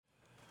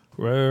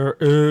Where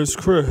is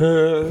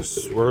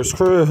Chris? Where's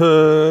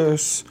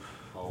Chris?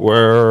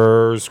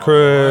 Where's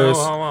Chris?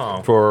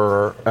 Hello.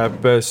 For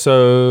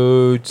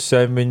episode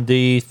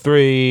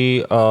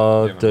 73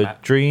 of the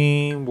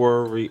Dream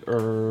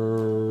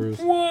Warriors.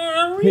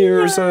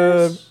 Here's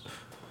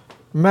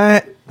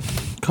Matt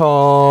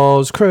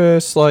calls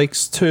Chris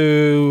likes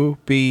to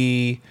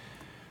be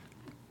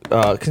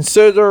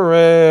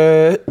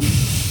considerate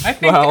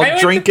while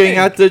drinking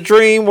at the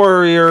Dream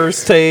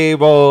Warriors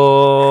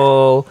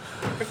table.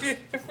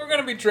 If we're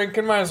gonna be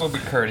drinking, might as well be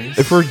courteous.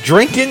 If we're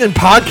drinking and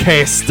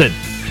podcasting,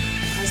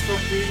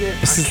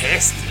 this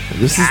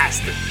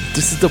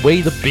is the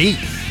way to be.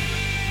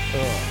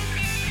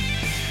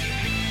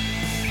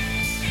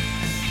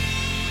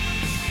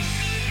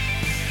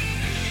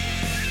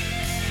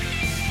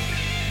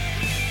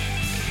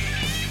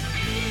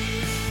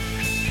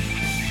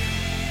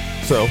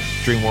 So,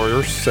 Dream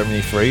Warriors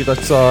 73.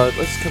 Let's can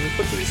we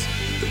put these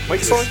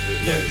mics on?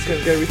 Yeah, it's gonna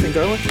get everything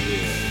going.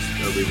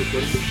 Are we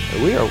recording?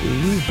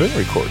 We've been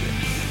recording.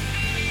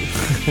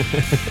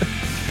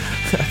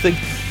 I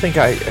think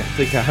I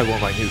have one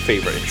of my new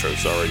favorite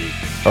intros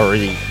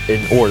already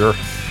in order.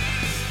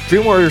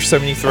 Dream Warriors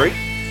 73.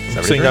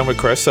 Sitting down with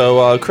Chris.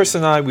 So Chris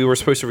and I, we were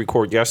supposed to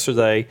record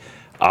yesterday.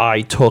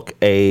 I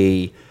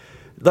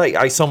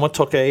somewhat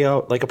took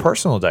a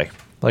personal day.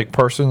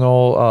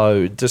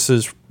 This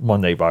is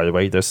Monday, by the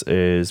way. This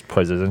is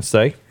President's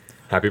Day.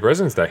 Happy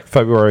President's Day.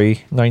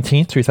 February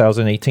 19th,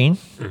 2018.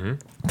 Mm-hmm.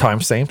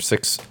 Timestamp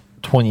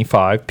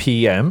 6:25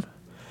 p.m.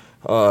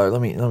 Let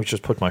me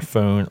just put my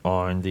phone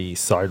on the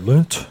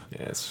silent.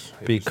 Yes.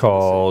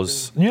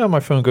 Because my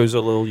phone goes a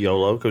little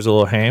YOLO, goes a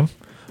little ham,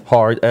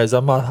 hard as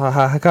a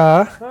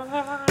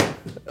mahaka.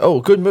 Oh,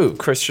 good move.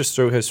 Chris just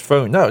threw his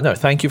phone. No,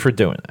 thank you for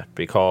doing that.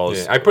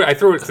 Because I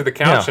threw it to the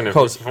couch and it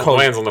lands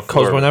on the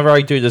floor. Because whenever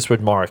I do this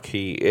with Mark,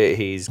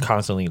 he's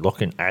constantly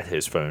looking at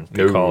his phone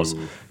because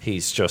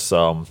he's just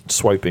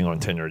swiping on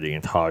Tinder the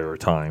entire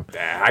time.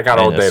 I got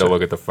all day to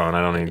look at the phone.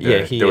 I don't need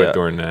to do it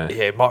during that.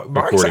 Yeah,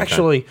 Mark's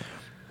actually.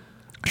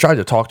 I tried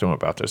to talk to him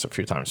about this a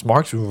few times.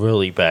 Mark's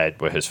really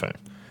bad with his phone.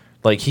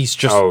 Like he's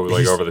just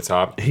over the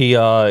top. He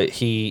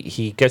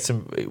gets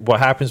him. What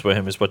happens with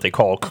him is what they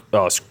call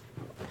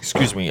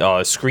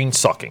screen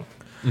sucking,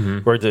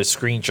 where the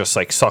screen just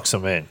like sucks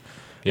him in.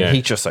 Yeah. And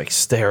he just like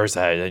stares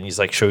at it, and he's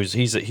like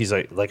he's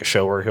like a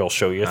shower. He'll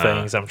show you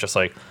things. I'm just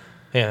like,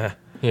 yeah.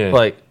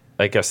 Like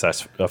I guess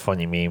that's a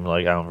funny meme.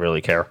 Like I don't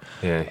really care.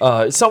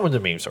 Yeah. Some of the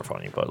memes are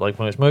funny, but like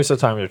most of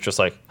the time they're just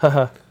like,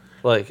 haha.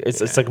 Like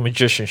it's like a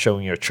magician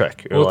showing you a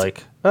trick. You're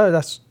like, oh,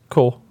 that's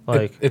cool.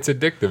 Like it's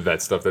addictive,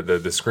 that stuff, that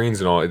the screens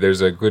and all. There's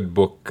a good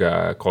book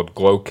called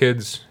Glow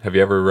Kids. Have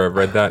you ever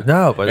read that?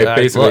 No, but I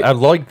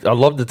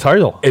love the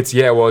title. It's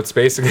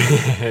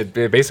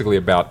basically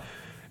about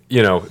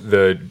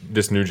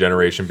this new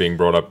generation being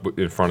brought up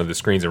in front of the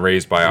screens and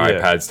raised by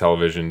iPads,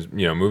 televisions,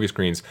 movie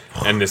screens,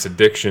 and this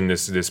addiction,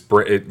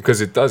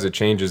 because it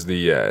changes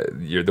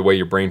the way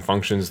your brain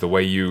functions, the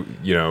way your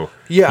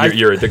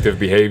addictive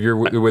behavior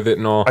with it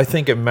and all. I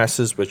think it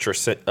messes with your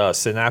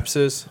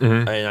synapses,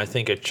 and I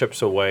think it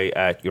chips away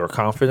at your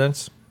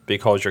confidence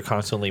because you're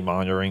constantly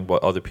monitoring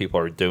what other people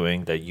are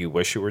doing that you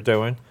wish you were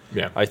doing.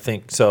 Yeah, I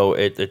think so.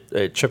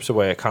 It chips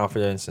away at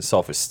confidence and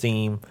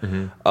self-esteem.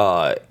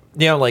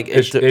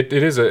 It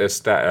is a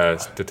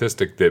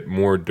statistic that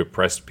more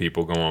depressed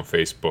people go on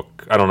Facebook.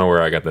 I don't know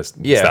where I got this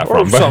stat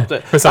from,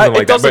 something.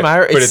 It doesn't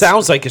matter. It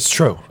sounds like it's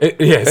true.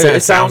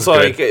 It sounds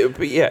like,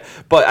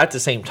 But at the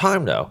same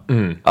time, though,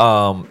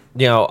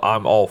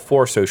 I'm all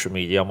for social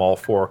media. I'm all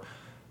for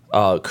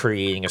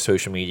creating a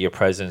social media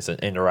presence and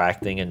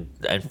interacting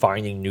and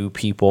finding new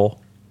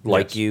people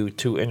like you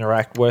to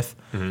interact with.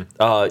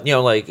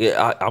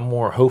 I'm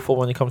more hopeful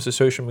when it comes to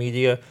social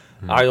media.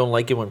 I don't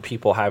like it when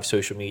people have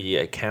social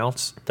media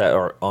accounts that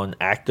are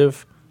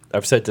inactive.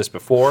 I've said this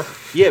before.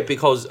 Yeah,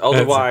 because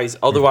otherwise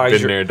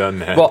otherwise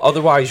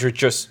you're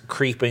just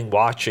creeping,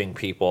 watching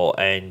people,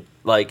 and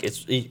like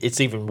it's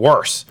even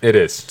worse. It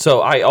is.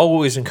 So I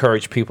always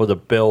encourage people to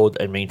build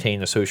and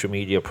maintain a social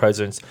media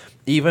presence,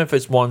 even if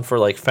it's one for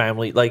like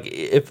family. Like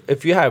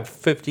if you have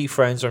 50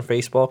 friends on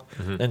Facebook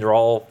and they're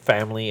all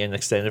family and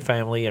extended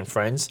family and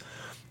friends,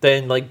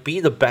 then like be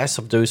the best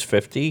of those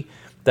 50.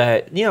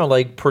 That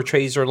like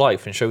portrays their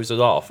life and shows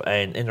it off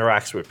and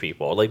interacts with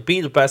people. Like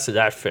be the best of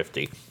that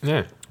 50.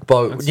 Yeah.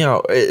 But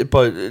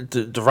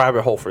the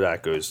rabbit hole for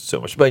that goes so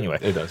much. But anyway,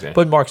 it does. Yeah.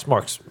 But Mark's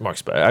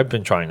bad. I've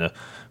been trying to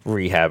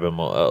rehab him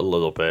a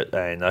little bit,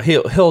 and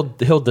he'll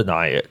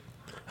deny it.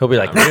 He'll be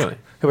like, really?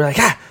 He'll be like,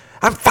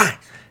 I'm fine.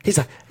 He's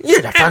like,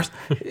 you're the first.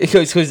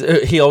 Because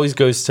he always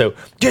goes to,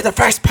 you're the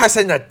first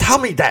person to tell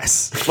me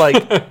this.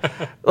 Like,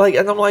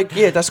 and I'm like,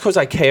 yeah, that's because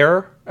I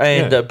care.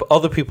 And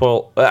other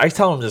people, I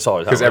tell them this all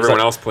the time. Because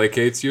everyone else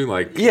placates you,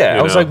 like,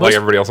 I was like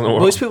everybody else in the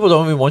world. Most people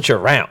don't even want you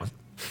around.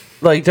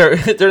 Like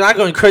they're not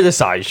going to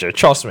criticize you.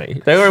 Trust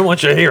me, they don't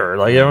want you here.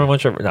 Like everyone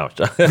wants you. No,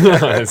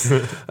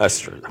 that's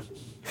true.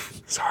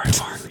 Sorry,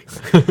 Mark.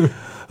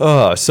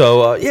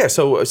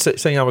 So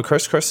Sitting Down with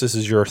Chris. Chris, this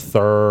is your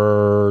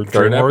third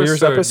Dream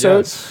Warriors episode.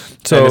 Yes.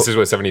 So and this is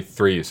what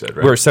 73 you said,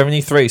 right? We're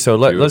 73. So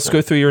let's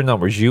go through your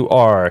numbers. You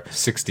are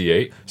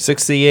 68,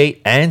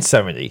 68, and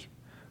 70.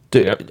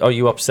 Yep. Are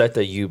you upset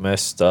that you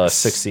missed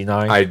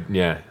 69? I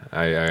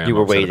am. You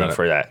were waiting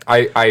for that.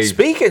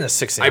 Speaking of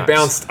 69,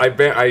 I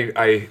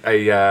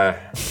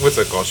what's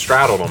it called?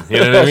 Straddled them. You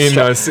know what I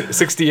mean?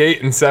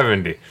 68 and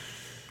 70.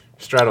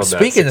 Straddled that.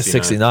 Speaking of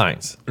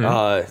 69s,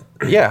 I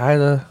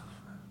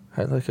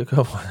had like a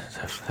good one.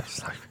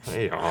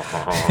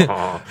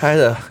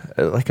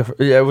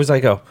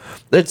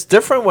 It's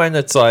different when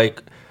it's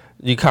like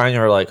you kind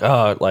of are like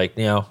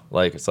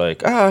it's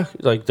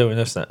like doing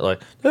this now,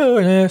 like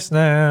doing this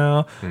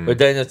now, but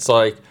then it's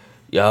like,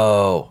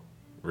 yo,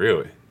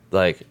 really,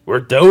 like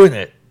we're doing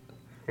it,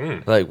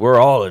 like we're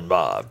all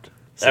involved.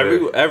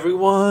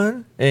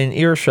 Everyone in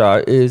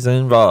earshot is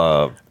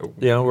involved.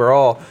 You know, we're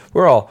all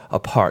a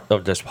part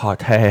of this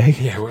party.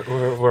 Yeah,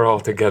 we're all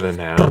together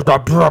now.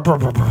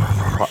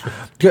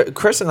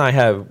 Chris and I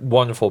have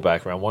wonderful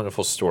background,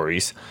 wonderful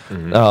stories.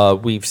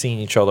 We've seen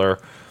each other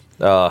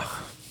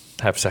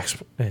have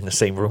sex in the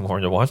same room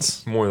more than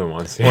once. More than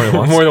once,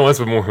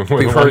 but more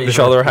We've heard each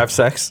other have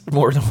sex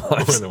more than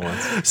once.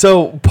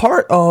 So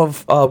part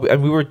of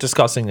and we were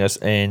discussing this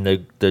in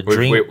the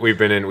dream. We've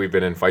been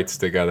in fights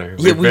together.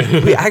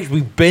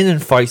 We've been in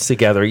fights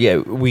together. Yeah,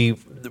 we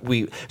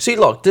see.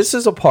 Look, this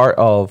is a part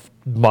of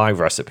my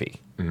recipe,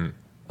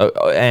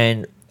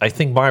 and I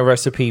think my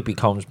recipe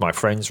becomes my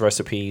friends'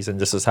 recipes,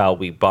 and this is how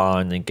we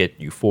bond and get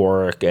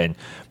euphoric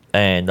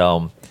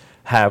and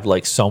have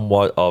like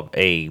somewhat of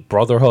a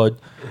brotherhood.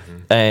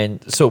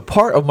 And so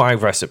part of my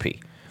recipe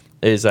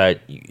is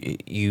that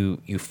you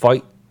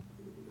fight,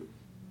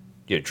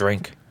 you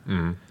drink,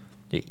 you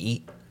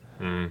eat,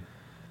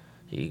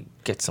 you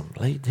get some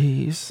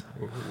ladies,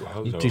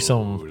 you do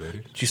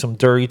some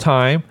dirty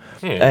time,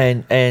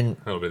 and a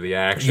little bit of the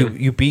action.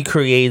 You be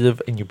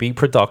creative and you be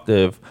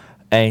productive,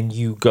 and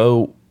you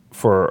go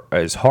for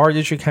as hard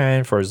as you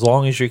can, for as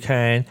long as you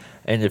can,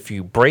 and if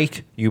you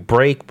break,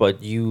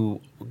 but you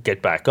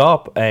get back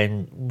up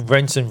and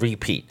rinse and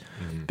repeat.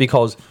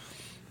 Because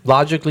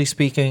logically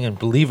speaking and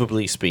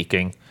believably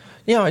speaking,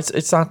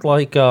 it's not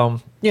like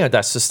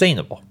that's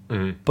sustainable.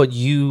 But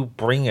you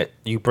bring it,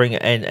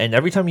 and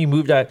every time you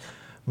move that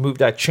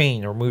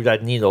chain or move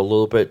that needle a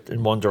little bit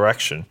in one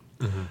direction,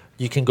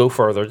 you can go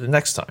further the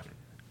next time.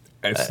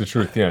 It's the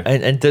truth, yeah.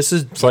 And this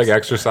is... It's like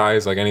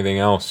exercise, like anything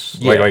else.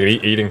 Yeah. Like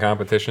eating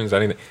competitions,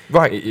 anything.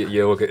 Right.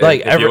 You look at,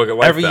 like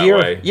every year,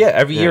 way. Yeah,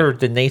 every year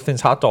the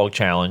Nathan's Hot Dog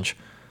Challenge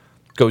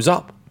goes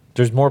up.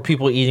 There's more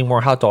people eating more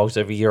hot dogs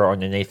every year on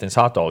the Nathan's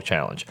Hot Dog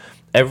Challenge.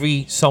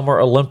 Every Summer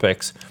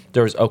Olympics,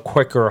 there's a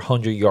quicker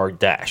 100-yard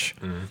dash.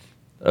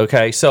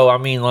 Okay? So, I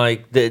mean,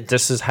 like,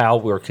 this is how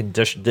we're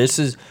conditioned. This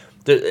is...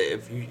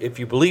 If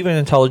you believe in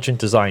intelligent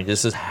design,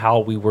 this is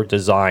how we were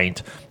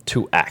designed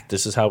to act.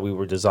 This is how we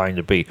were designed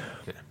to be.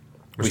 Yeah.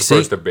 We're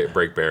supposed to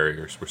break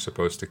barriers. We're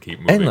supposed to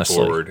keep moving endlessly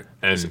forward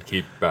and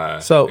keep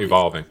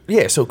evolving.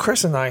 Yeah, so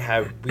Chris and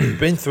I we've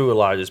been through a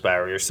lot of this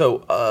barrier.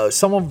 So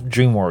some of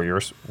Dream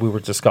Warriors, we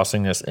were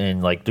discussing this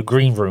in like the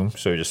green room,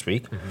 so to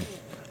speak,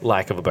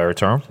 lack of a better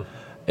term,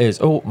 is,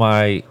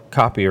 my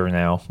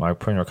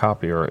printer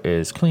copier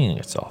is cleaning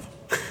itself.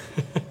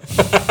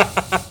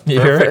 You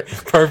hear it?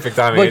 Perfect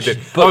timing.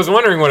 I was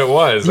wondering what it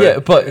was. Yeah,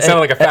 but it sounded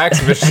like a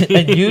fax machine.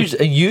 And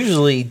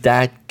usually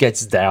that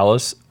gets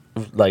Dallas,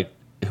 like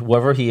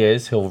whoever he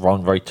is, he'll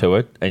run right to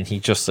it, and he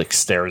just like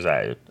stares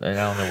at it. And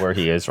I don't know where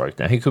he is right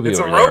now. He could be. It's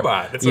over a there.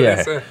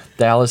 Robot.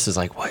 Dallas is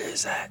like, what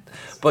is that?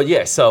 But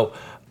yeah, so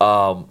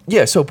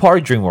part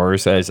of Dream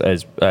Warriors,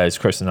 as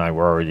Chris and I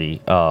were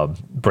already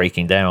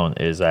breaking down,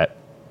 is that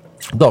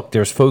look,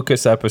 there's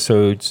focus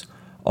episodes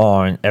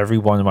on every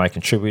one of my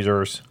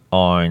contributors,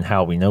 on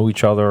how we know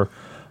each other,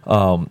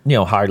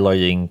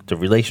 highlighting the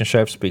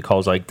relationships,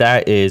 because like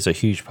that is a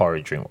huge part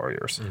of Dream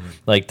Warriors.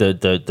 Like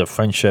the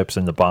friendships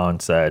and the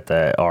bonds that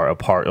are a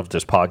part of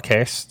this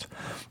podcast.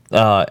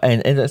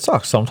 And it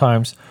sucks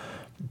sometimes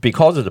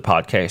because of the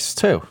podcast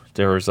too.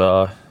 There's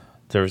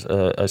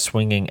a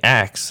swinging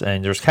axe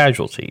and there's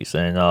casualties,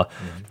 and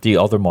the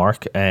other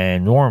Mark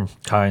and Norm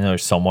kind of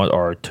somewhat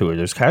are two of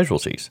those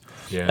casualties.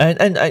 Yeah.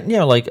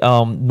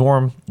 And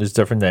Norm is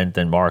different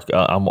than Mark.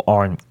 I'm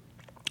on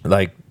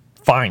like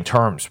fine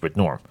terms with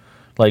Norm.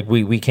 Like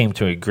we came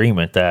to an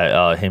agreement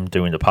that him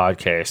doing the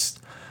podcast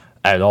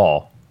at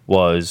all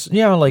was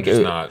it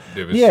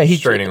was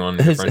straining on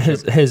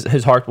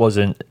his heart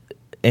wasn't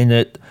in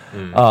it.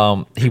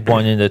 He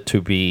wanted it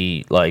to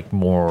be like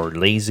more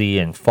lazy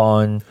and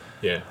fun.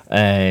 Yeah.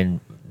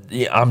 And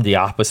I'm the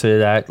opposite of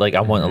that. Like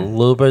I want a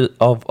little bit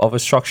of a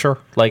structure.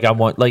 Like I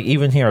want, like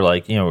even here,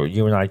 like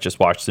you and I just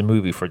watched the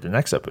movie for the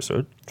next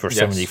episode for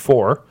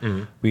 74.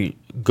 We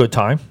good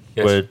time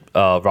with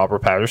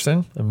Robert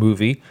Pattinson, a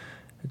movie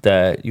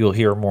that you'll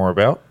hear more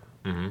about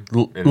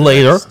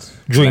later.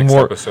 Dream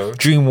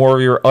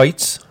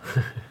Warrior-ites.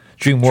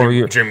 Dream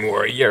Warrior.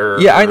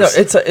 Yeah, I know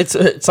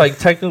it's like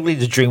technically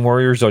the Dream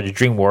Warriors are the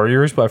Dream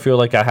Warriors, but I feel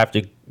like I have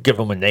to give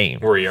them a name.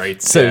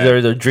 Warriorites. So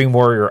they're the Dream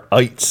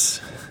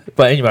Warrior-ites.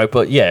 But anyway,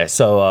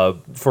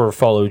 so for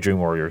fellow Dream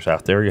Warriors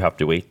out there, you have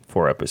to wait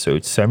for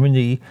episode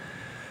 74.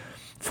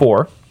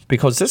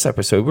 Because this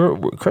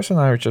episode, Chris and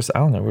I are just, I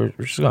don't know, we're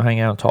just going to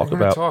hang out and talk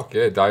about.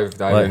 Dive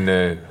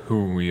into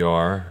who we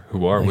are.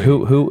 Who are we?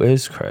 Who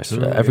is Chris?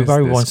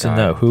 Everybody wants to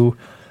know.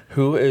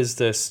 Who is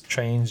this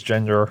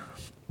transgender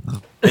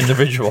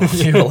individual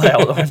you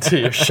allowed onto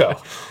your show?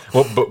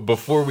 Well, but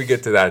before we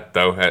get to that,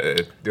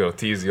 though,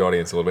 tease the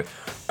audience a little bit.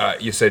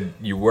 You said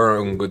you were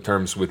on good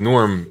terms with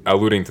Norm,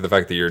 alluding to the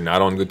fact that you're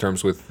not on good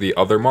terms with the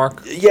other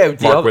Mark. Yeah,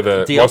 Mark with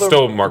a C, but the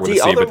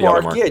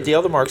other Mark. Yeah, the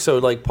other Mark. So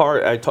like,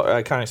 I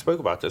kind of spoke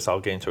about this. I'll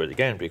get into it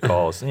again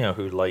because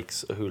who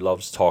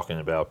loves talking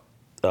about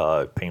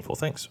painful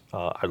things.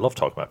 I love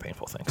talking about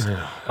painful things.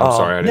 I'm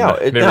sorry, I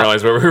didn't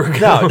realize where we were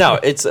going. No,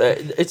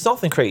 it's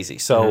nothing crazy.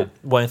 So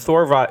when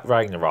Thor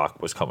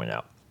Ragnarok was coming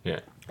out,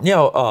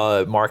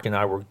 Mark and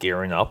I were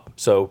gearing up.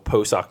 So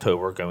post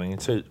October, going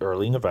into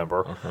early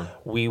November,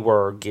 we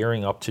were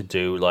gearing up to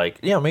do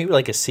maybe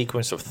like a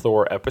sequence of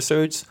Thor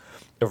episodes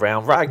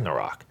around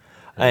Ragnarok.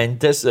 And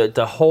this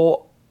the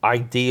whole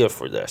idea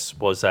for this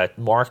was that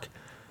Mark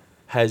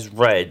has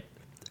read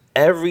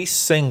every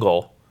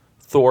single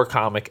Thor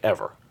comic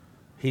ever.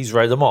 He's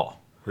read them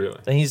all. Really?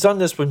 And he's done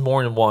this with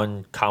more than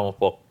one comic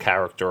book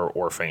character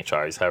or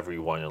franchise, however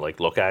you want to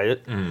look at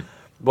it,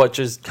 which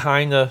is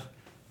kind of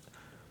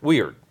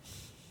weird.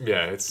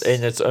 Yeah, it's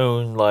in its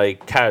own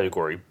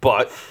category.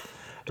 But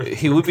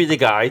he would be the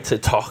guy to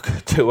talk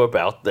to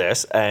about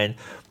this and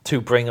to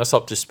bring us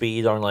up to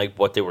speed on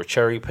what they were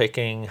cherry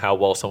picking, how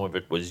well some of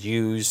it was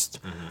used,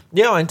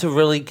 and to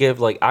really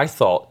give I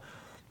thought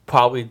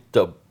probably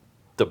the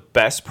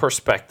best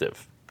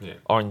perspective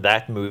on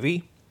that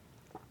movie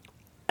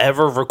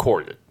ever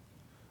recorded,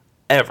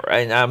 ever.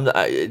 And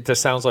this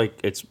sounds like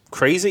it's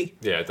crazy.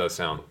 Yeah, it does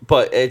sound.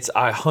 But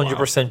I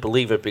 100%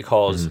 believe it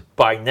because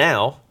by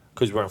now,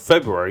 because we're in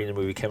February and the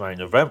movie came out in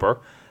November,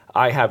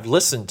 I have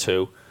listened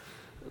to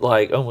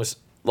almost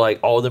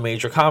all the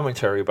major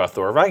commentary about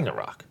Thor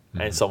Ragnarok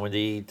and some of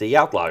the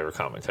outlier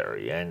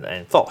commentary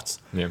and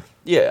thoughts.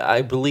 Yeah,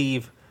 I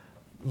believe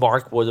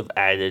Mark would have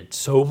added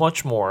so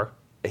much more.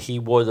 He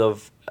would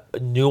have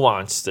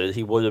nuanced it.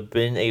 He would have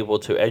been able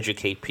to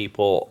educate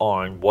people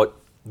on what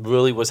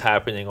really was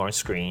happening on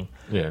screen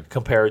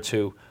compared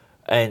to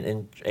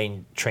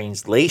and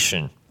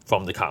translation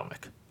from the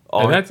comic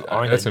on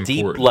a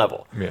deep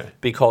level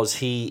because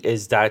he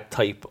is that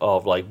type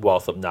of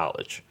wealth of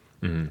knowledge.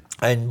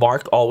 And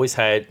Mark always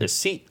had a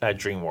seat at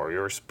Dream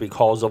Warriors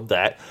because of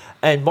that.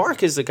 And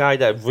Mark is the guy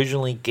that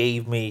originally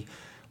gave me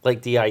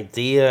the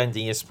idea and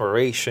the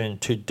inspiration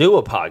to do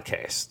a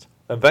podcast.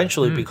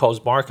 Eventually,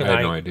 because Mark and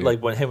I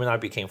when him and I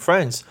became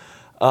friends,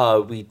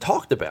 we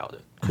talked about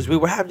it because we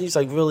were having these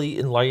really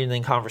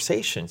enlightening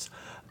conversations,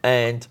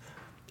 and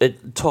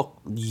it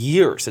took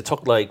years. It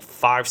took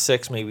 5,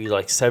 6, maybe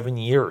 7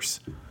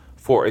 years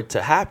for it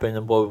to happen.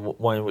 And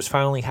when it was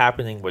finally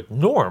happening with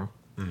Norm,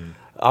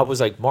 I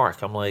was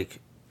Mark, I'm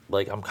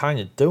I'm kind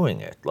of doing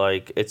it.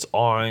 It's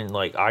on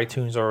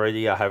iTunes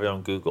already. I have it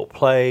on Google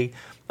Play.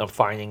 I'm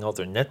finding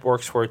other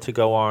networks for it to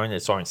go on.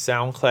 It's on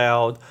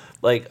SoundCloud.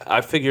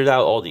 I figured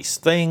out all these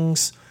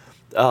things.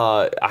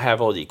 I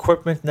have all the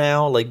equipment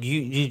now.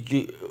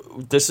 You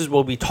this is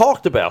what we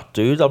talked about,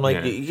 dude. I'm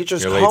you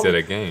just you're late to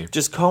the game.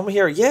 Just come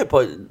here. Yeah,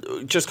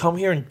 but just come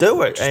here and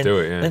do it. Do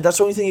it, And that's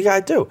the only thing you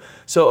got to do.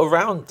 So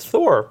around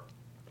Thor,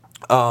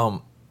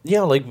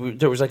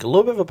 there was a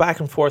little bit of a back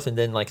and forth, and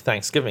then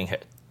Thanksgiving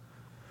hit.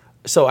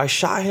 So I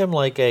shot him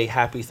a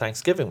happy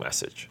Thanksgiving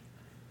message,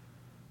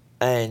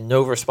 and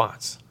no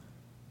response.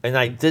 And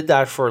I did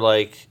that for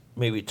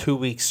maybe 2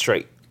 weeks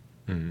straight.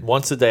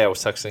 Once a day I was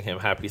texting him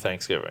Happy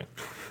Thanksgiving.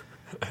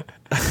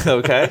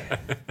 Okay.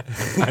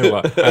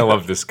 I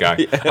love this guy.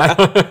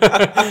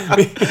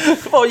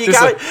 Well, you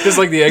got just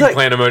the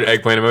eggplant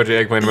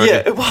emoji.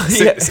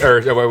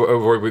 Yeah, well,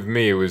 or with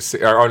me it was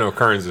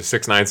Kearns is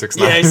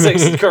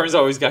 6969. Yeah, Kearns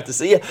always got to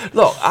say. Yeah,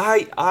 look,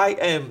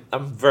 I'm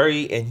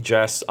very in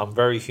jest. I'm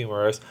very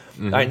humorous.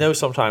 I know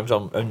sometimes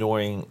I'm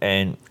annoying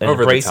and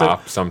over the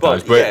top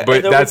sometimes, but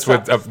that's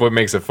what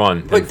makes it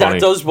fun. But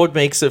that does what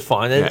makes it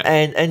fun,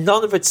 and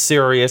none of it's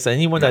serious.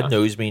 Anyone that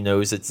knows me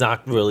knows it's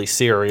not really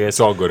serious. It's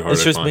all good-hearted.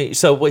 It's just fun. Me.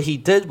 So what he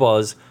did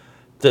was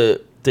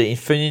the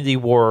Infinity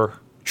War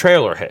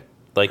trailer hit,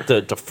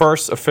 the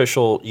first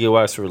official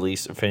U.S.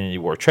 release Infinity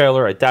War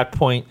trailer. At that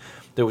point,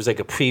 there was a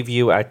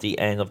preview at the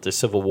end of the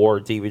Civil War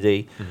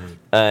DVD,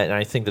 and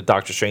I think the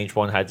Doctor Strange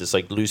one had this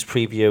loose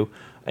preview,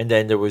 and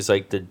then there was the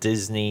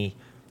Disney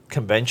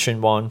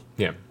convention one.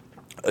 Yeah.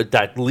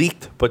 That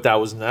leaked, but that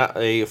was not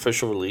a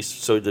official release.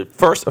 So the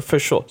first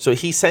official. So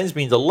he sends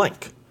me the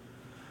link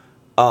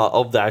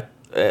of that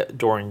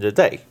during the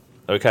day.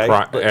 Okay.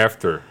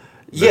 After.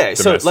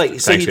 So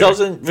he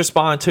doesn't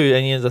respond to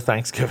any of the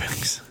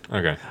Thanksgivings.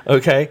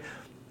 Okay.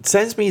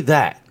 Sends me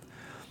that,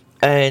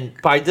 and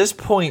by this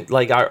point,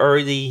 I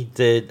already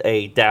did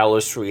a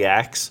Dallas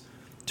reacts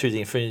to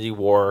the Infinity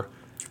War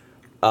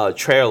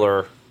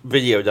trailer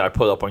video that I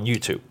put up on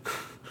YouTube.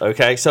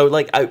 Okay, so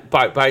like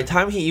by the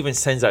time he even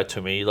sends that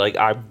to me, like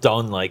I've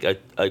done like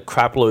a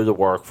crap load of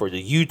work for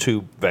the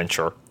YouTube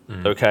venture.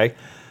 Okay,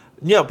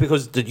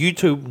 because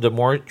the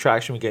more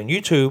traction we get on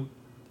YouTube,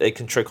 it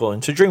can trickle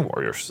into Dream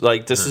Warriors.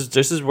 Like this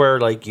is where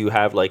like you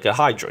have like a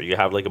Hydra, you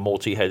have like a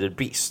multi-headed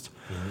beast.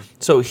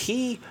 So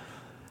he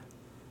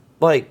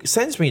like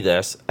sends me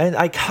this, and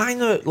I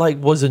kind of like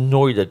was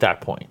annoyed at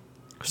that point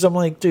because I'm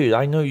like, dude,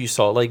 I know you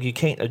saw like you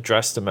can't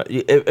address them.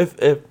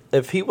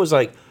 If he was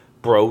like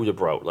bro to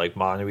bro, like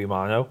mano a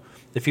mano,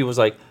 if he was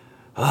like,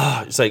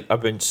 it's like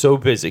I've been so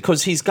busy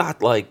because he's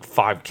got like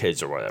 5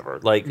 kids or whatever.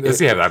 Like, does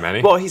he have that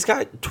many? Well, he's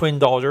got twin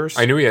daughters.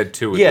 I knew he had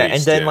 2. Yeah,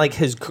 and then like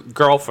his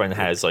girlfriend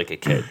has like a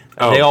kid.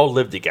 And they all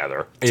live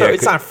together. So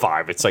it's not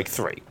 5; it's like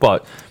 3.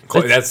 But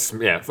that's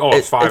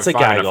it's 5. It's a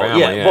gaggle.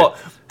 Yeah. Well,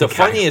 the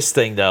funniest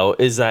thing though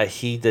is that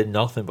he did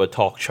nothing but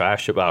talk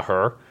trash about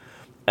her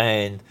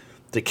and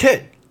the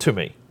kid to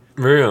me.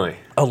 Really?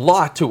 A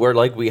lot, to where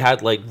like we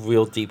had like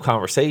real deep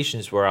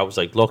conversations where I was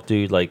like, look,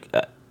 dude, like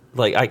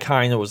I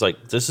kind of was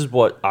like, this is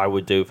what I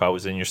would do if I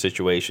was in your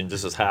situation.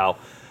 This is how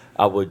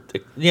I would,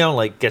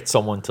 like get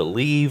someone to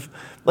leave.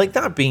 Like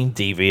not being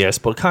devious,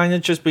 but kind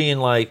of just being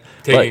like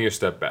taking a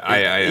step back.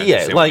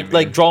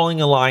 like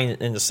drawing a line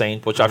in the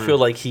sand, which I feel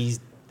like he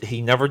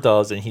never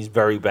does, and he's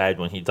very bad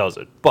when he does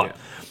it. But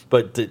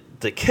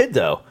the kid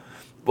though,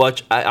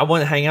 which I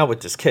want to hang out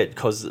with this kid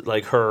because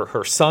like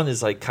her son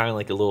is like kind of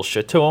like a little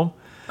shit to him.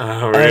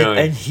 Oh really?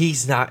 And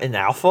he's not an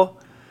alpha.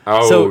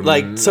 Oh, so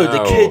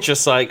the kid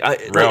just like I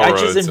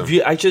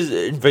just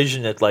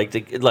envision it like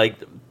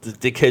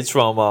the kids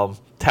from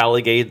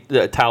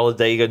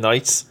Talladega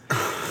Nights,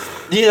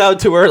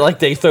 to where like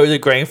they throw the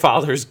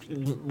grandfather's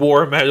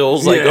war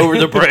medals like over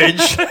the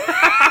bridge.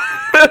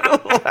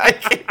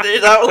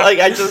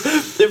 I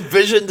just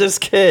envision this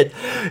kid.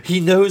 He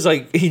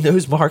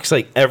knows Mark's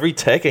like every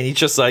tick, and he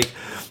just like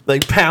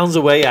pounds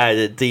away at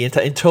it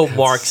until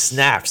Mark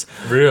snaps.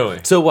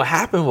 Really? So what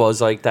happened was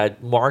like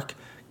that Mark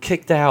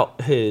kicked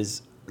out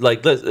his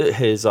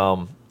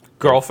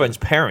girlfriend's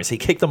parents. He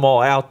kicked them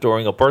all out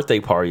during a birthday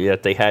party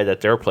that they had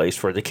at their place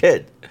for the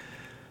kid,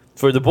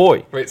 for the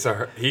boy. Wait,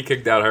 so he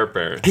kicked out her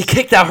parents? He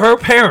kicked out her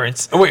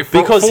parents. Oh, wait,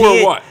 because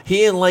what? He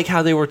didn't like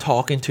how they were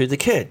talking to the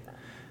kid.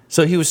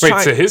 So he was so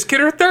his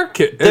kid or their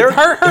kid?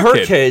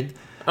 Her kid.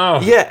 Oh.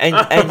 Yeah,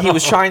 and he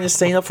was trying to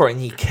stand up for it,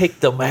 and he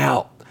kicked them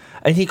out.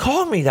 And he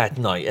called me that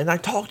night, and I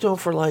talked to him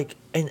for like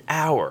an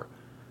hour.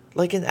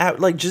 Like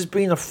just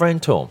being a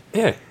friend to him.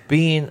 Yeah.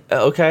 Being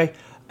okay.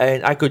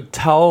 And I could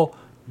tell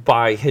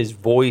by his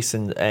voice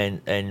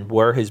and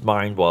where his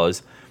mind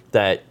was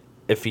that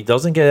if he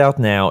doesn't get out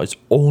now, it's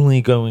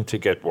only going to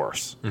get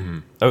worse. Mm-hmm.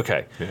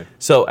 Okay. Yeah.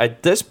 So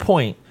at this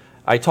point,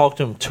 I talked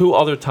to him 2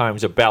 other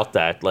times about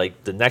that,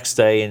 like the next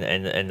day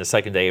and the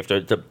second day. After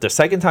the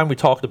second time we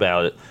talked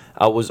about it,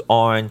 I was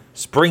on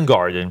Spring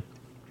Garden.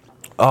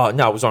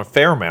 I was on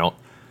Fairmount.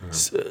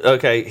 Mm-hmm.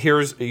 Okay,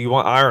 you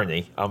want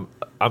irony.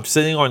 I'm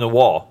sitting on the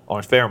wall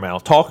on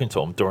Fairmount talking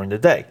to him during the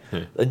day.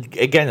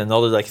 Again,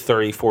 another like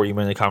 30,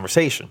 40-minute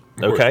conversation.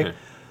 Okay? Course,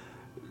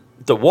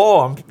 The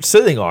wall I'm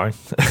sitting on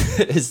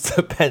is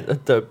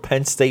the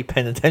Penn State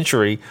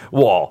Penitentiary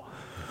wall.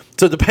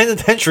 So the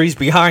penitentiary's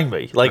behind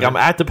me. Like I'm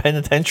at the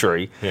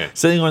penitentiary,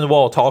 sitting on the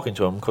wall talking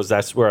to him because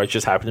that's where I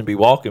just happened to be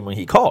walking when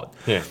he called.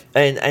 Yeah.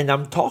 And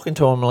I'm talking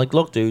to him like,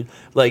 look, dude,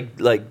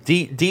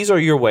 these are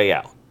your way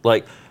out.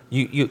 Like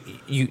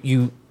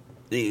you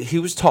he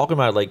was talking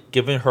about like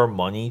giving her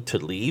money to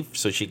leave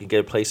so she could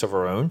get a place of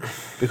her own,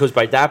 because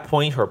by that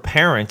point her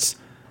parents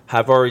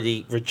have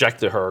already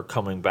rejected her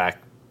coming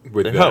back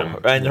with them.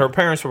 And her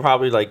parents were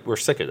probably like, we're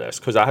sick of this,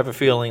 because I have a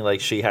feeling like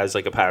she has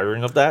like a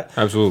pattern of that.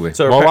 Absolutely.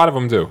 So a lot of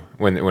them do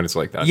when it's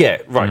like that.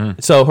 Yeah, right. Mm-hmm.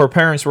 So her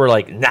parents were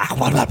like, nah,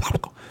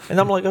 and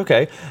I'm like,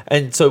 okay.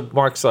 And so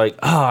Mark's like,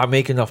 I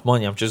make enough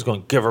money, I'm just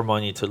going to give her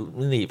money to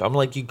leave. I'm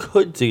like, you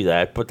could do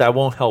that, but that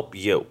won't help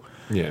you.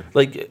 Yeah.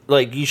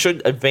 Like you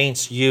should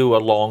advance you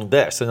along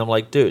this. And I'm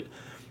like, dude,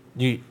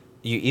 you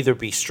either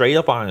be straight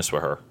up honest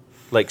with her,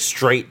 like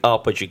straight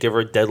up, but you give her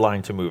a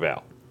deadline to move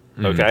out.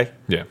 Mm-hmm. Okay?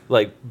 Yeah.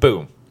 Like,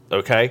 boom.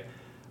 Okay?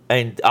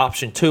 And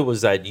option 2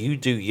 was that you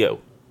do you,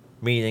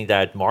 meaning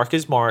that Mark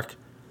is Mark.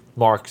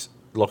 Mark's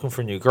looking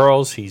for new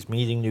girls. He's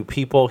meeting new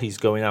people. He's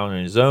going out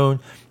on his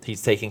own.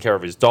 He's taking care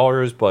of his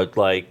daughters, but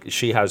like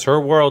she has her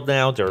world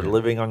now. They're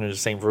living under the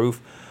same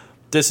roof.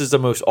 This is the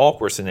most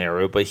awkward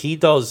scenario, but he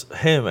does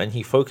him and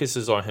he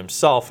focuses on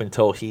himself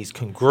until he's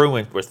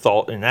congruent with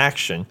thought and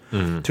action,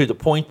 to the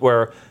point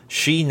where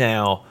she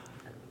now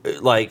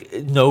like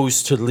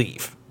knows to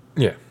leave.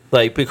 Yeah.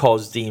 Like,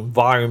 because the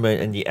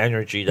environment and the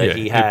energy that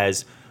he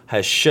has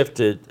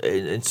shifted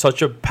in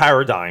such a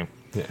paradigm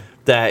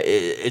that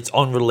it's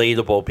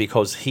unrelatable,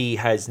 because he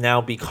has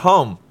now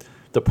become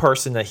the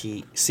person that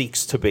he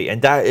seeks to be.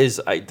 And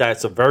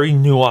that's a very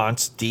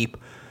nuanced, deep,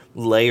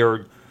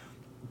 layered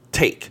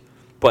take.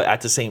 But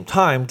at the same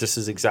time, this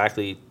is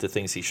exactly the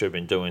things he should have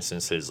been doing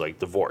since his like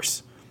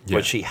divorce,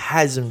 which he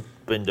hasn't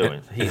been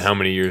doing. And how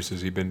many years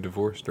has he been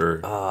divorced?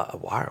 Or a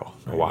while.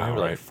 Right?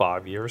 Like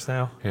 5 years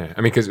now. Yeah,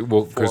 I mean,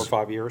 4 or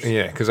 5 years.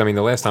 Yeah, because I mean,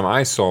 the last time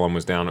I saw him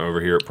was down over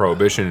here at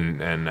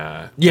Prohibition,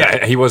 and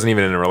he wasn't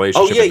even in a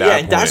relationship. Oh yeah,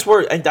 at that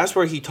point. and that's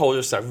where he told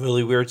us that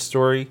really weird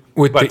story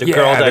about the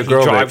girl that he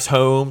drives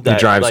home. That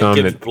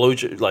gives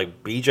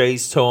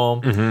BJs to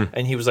him,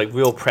 and he was like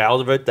real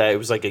proud of it. That it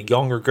was like a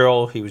younger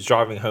girl he was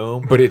driving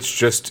home. But it's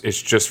just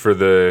for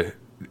the.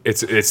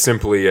 It's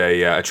simply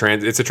a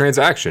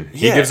transaction.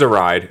 He gives a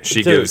ride,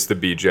 she gives the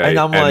BJ,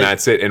 and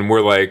that's it. And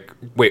we're like,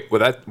 wait,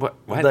 what?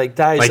 Like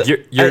that is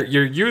you're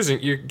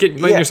getting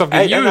letting yourself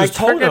get used. And I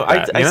told him,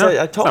 I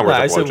told him,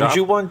 I said, would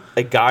you want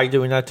a guy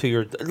doing that to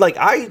your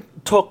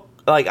to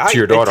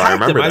your daughter? I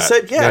remember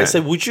that. I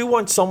said, would you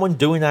want someone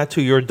doing that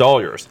to your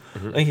daughters?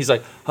 Mm-hmm. And he's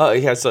like,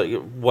 he has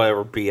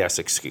whatever BS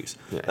excuse.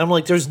 Yeah. And I'm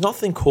like, there's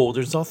nothing cool,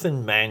 there's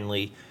nothing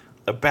manly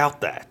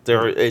about that.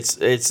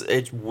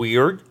 It's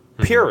weird.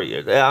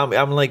 Period.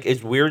 I'm like,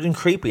 it's weird and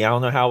creepy. I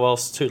don't know how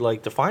else to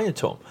define it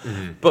to him.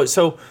 Mm-hmm. But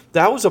so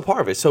that was a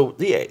part of it. So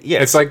yeah.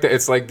 It's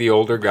like the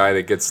older guy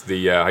that gets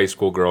the high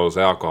school girls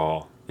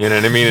alcohol. You know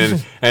what I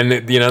mean? And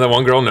the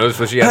one girl knows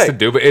what she has to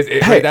do, but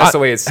that's the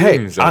way it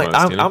seems.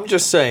 I'm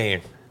just saying.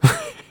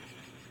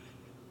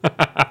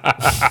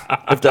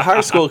 If the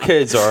high school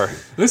kids are,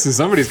 listen,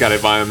 somebody's got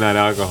to buy them that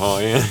alcohol.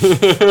 Yeah.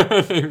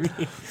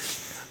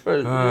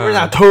 We're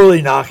not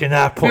totally knocking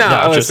that point.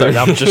 I'm just I'm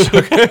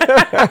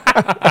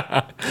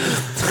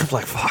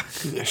like, fuck,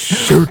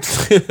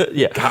 shoot,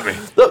 yeah, got me.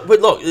 Look,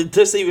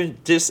 this even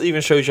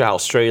shows you how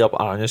straight up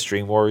honest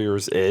Dream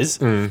Warriors is,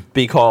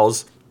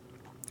 because,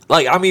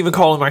 I'm even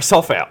calling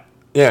myself out.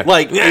 Yeah.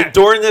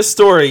 During this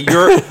story,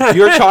 you're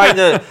trying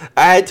to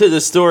add to the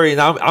story,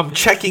 and I'm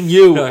checking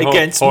you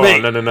against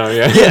me. No,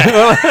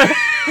 yeah.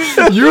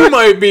 You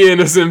might be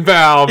innocent,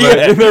 pal,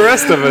 but the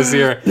rest of us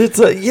here. It's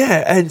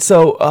and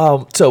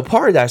so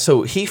part of that.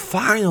 So he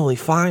finally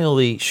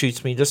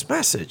shoots me this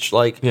message.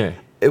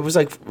 It was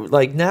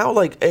now,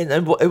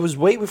 and it was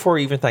way before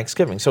even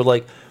Thanksgiving. So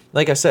like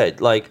I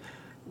said,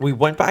 we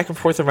went back and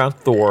forth around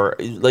Thor.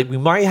 We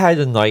might have had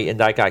a night and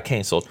that got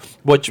canceled,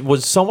 which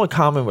was somewhat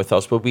common with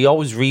us, but we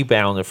always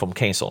rebounded from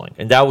canceling.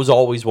 And that was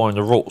always one of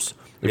the rules.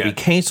 If we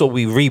cancel,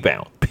 we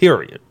rebound,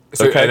 period.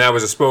 So, okay? And that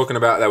was a rule spoken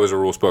about? That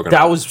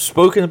was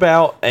spoken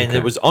about, and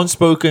it was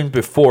unspoken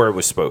before it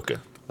was spoken.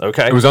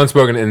 Okay? It was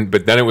unspoken,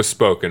 but then it was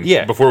spoken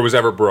before it was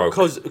ever broke.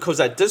 Because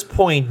at this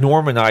point,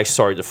 Norm and I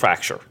started to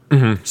fracture.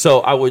 Mm-hmm.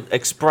 So I would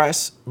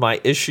express my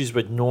issues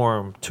with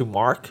Norm to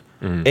Mark,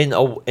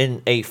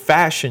 in a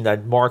fashion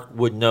that Mark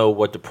would know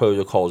what the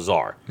protocols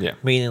are. Yeah.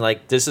 Meaning,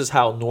 this is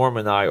how Norm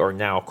and I are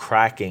now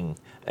cracking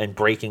and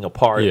breaking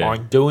apart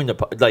on doing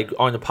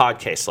on the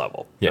podcast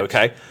level. Yes.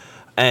 Okay.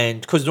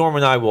 And because Norm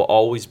and I will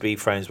always be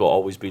friends, will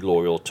always be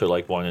loyal to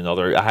one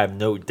another. I have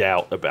no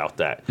doubt about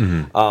that.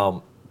 Mm-hmm.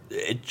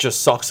 It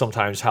just sucks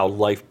sometimes how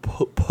life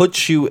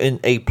puts you in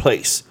a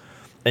place,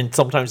 and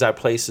sometimes that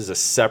place is a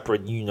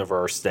separate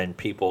universe than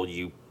people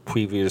you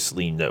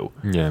previously knew.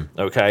 Yeah.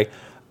 Okay.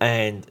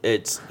 And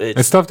it's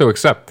tough to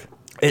accept,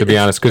 to be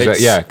honest,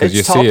 because you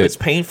tough, see it. It's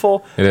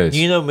painful. It is.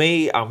 You know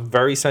me, I'm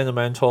very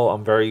sentimental.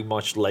 I'm very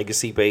much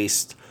legacy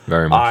based.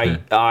 Very much.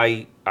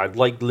 I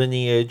like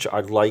lineage.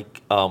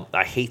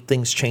 I hate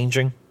things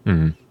changing.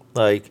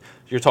 Mm-hmm.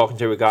 You're talking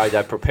to a guy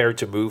that prepared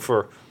to move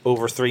for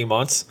over 3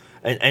 months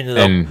and ended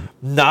up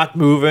not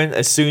moving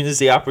as soon as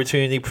the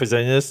opportunity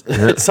presented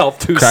itself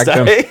to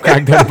stay.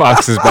 Crack them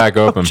boxes back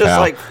open, just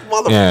pal.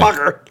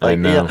 Motherfucker. Yeah, I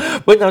know.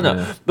 But no.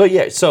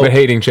 Yeah. But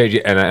hating change,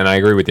 and I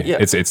agree with you. Yeah.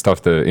 It's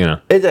tough to,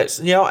 It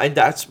is, and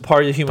that's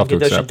part of the human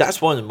condition.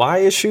 That's one of my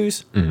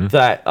issues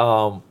that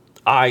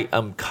I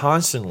am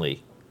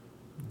constantly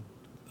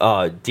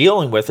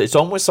dealing with. It's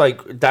almost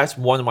like that's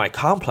one of my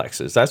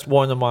complexes. That's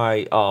one of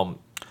my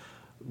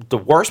the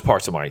worst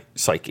parts of my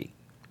psyche.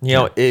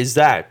 Is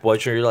that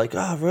what you're like?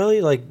 Oh,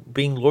 really?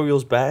 Being loyal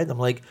is bad? I'm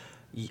like,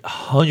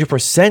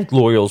 100%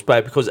 loyal is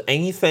bad, because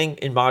anything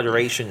in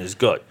moderation is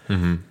good.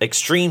 Mm-hmm.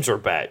 Extremes are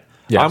bad.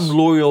 Yes. I'm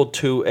loyal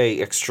to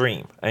a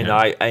extreme, and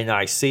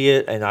I see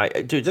it,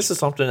 and dude, this is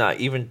something that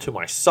even to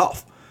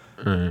myself,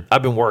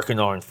 I've been working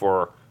on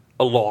for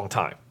a long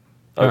time.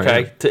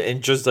 Okay,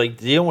 and just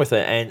dealing with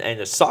it, and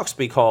it sucks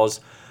because,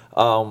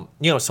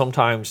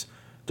 sometimes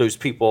those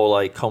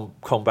people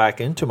come back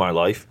into my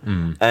life,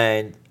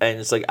 and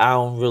it's I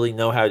don't really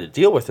know how to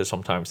deal with it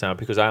sometimes now,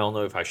 because I don't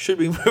know if I should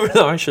be moving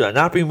on, should I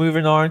not be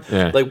moving on,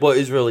 what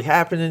is really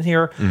happening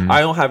here. I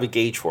don't have a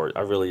gauge for it.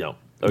 I really don't.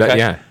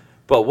 Okay,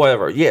 but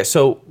whatever. Yeah.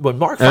 So when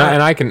Mark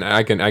and I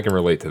can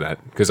relate to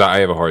that, because I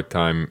have a hard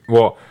time.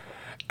 Well,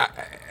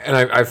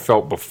 I've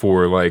felt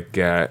before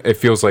it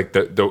feels like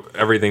the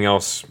everything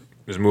else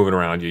is moving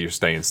around you. You're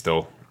staying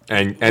still,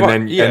 and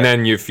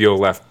then you feel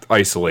left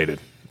isolated.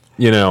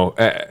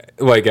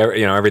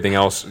 Everything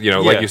else.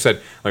 Like you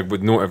said,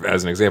 with Norm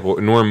as an example,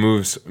 Norm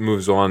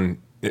moves on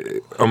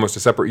almost a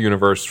separate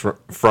universe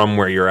from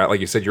where you're at. Like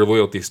you said, your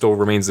loyalty still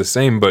remains the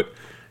same, but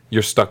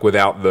you're stuck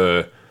without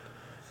the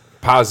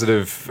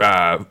positive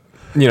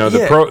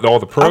all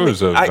the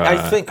pros of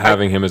I think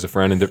having him as a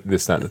friend and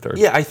this, that, and the third.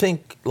 Yeah, I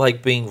think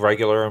like being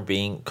regular and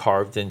being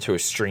carved into a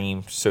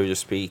stream, so to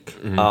speak.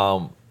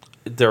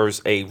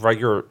 There's a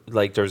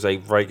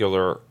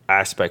regular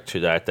aspect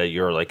to that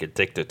you're like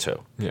addicted to.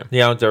 Yeah.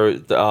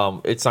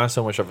 It's not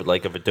so much of a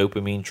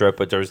dopamine drip,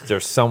 but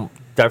there's some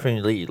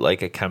definitely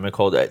like a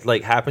chemical that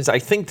like happens. I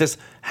think this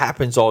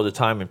happens all the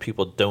time and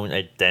people don't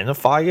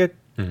identify it.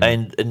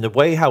 And the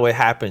way how it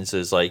happens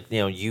is like,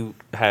 you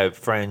have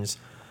friends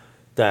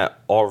that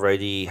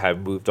already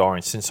have moved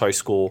on since high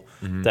school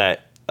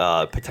that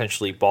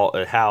potentially bought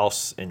a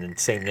house in the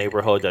same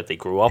neighborhood that they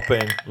grew up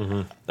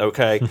in.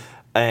 Okay.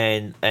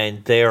 And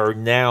they are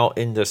now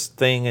in this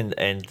thing,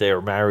 and they're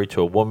married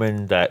to a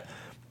woman that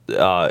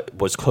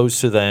was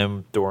close to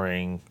them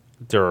during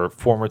their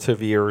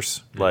formative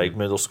years, like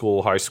middle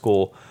school, high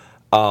school.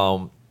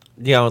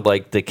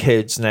 Like the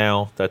kids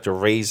now that they're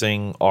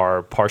raising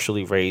are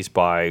partially raised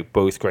by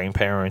both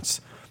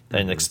grandparents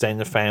and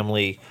extended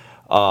family.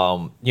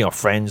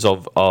 Friends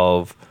of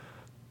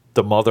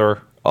the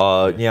mother.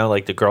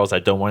 Like the girls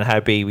that don't want to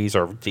have babies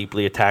are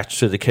deeply attached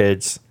to the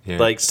kids,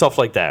 like stuff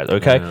like that.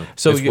 Okay,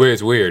 so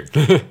it's weird,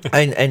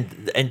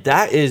 and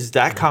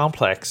that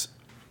complex,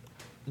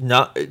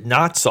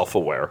 not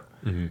self-aware,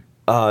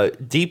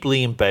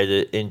 deeply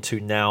embedded into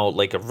now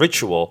like a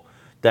ritual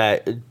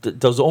that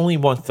does only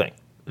one thing.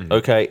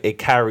 Okay, it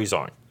carries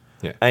on,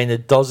 and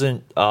it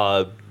doesn't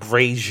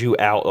raise you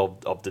out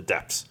of the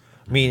depths.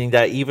 Meaning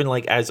that even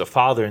like as a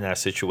father in that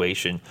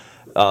situation,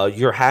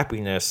 your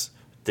happiness.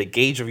 The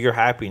gauge of your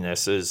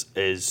happiness is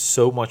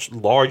so much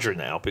larger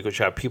now because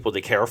you have people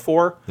to care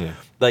for. Yeah.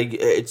 Like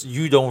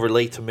you don't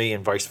relate to me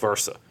and vice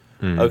versa.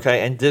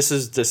 Okay, and this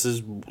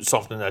is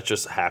something that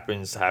just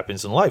happens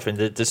in life, and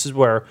this is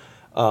where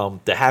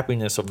the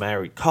happiness of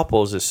married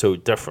couples is so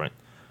different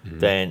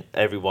than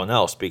everyone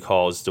else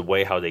because the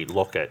way how they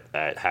look at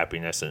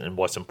happiness and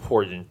what's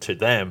important to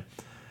them,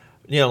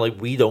 like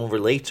we don't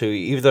relate to.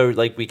 Even though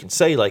like we can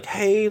say like,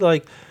 hey,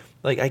 like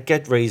I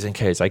get raising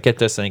kids, I get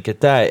this and I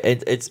get that.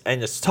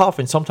 It's tough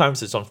and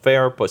sometimes it's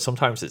unfair, but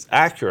sometimes it's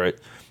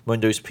accurate when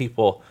those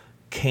people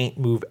can't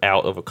move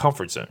out of a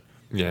comfort zone.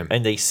 Yeah.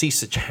 And they cease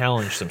to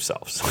challenge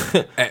themselves.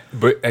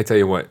 But I tell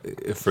you what,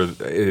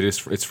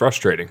 it's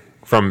frustrating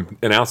from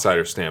an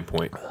outsider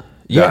standpoint.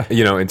 Yeah. That,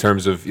 in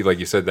terms of like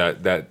you said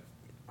that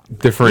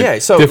different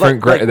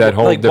that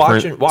whole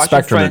different watching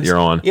spectrum friends, that you're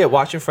on. Yeah,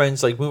 watching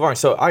friends like move on.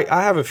 So I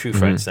have a few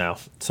friends now.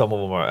 Some of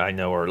them I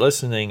know are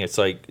listening. It's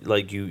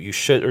like you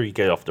shit or you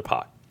get off the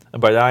pot. And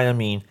by that I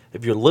mean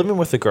if you're living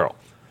with a girl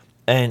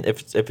and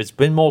if it's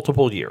been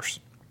multiple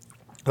years,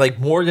 like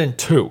more than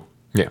 2.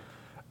 Yeah.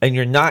 And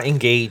you're not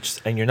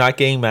engaged and you're not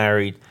getting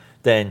married,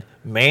 then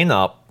man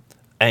up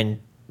and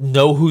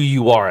know who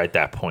you are at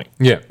that point.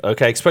 Yeah.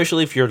 Okay,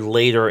 especially if you're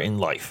later in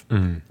life.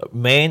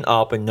 Man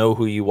up and know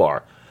who you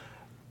are.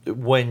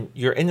 When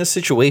you're in a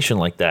situation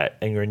like that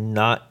and you're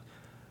not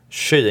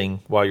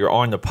shitting while you're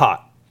on the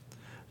pot,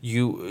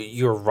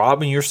 you're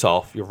robbing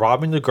yourself. You're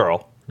robbing the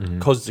girl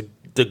because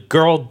the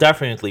girl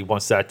definitely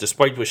wants that,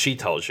 despite what she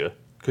tells you,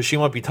 because she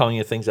might be telling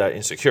you things that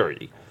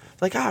insecurity.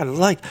 Like I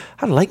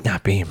like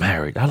not being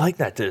married. I like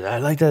that. I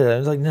like that. I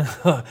was like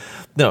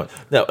no.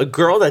 A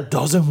girl that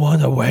doesn't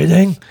want a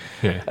wedding,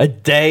 a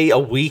day, a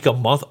week, a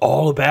month,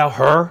 all about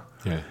her.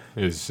 Yeah.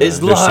 Is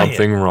lying. There's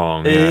something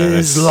wrong.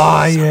 Is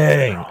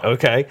lying.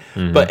 Okay,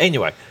 but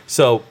anyway,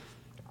 so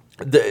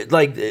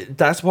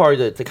that's part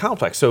of the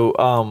complex.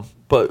 So,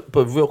 but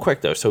real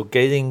quick though. So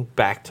getting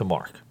back to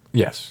Mark.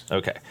 Yes.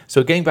 Okay.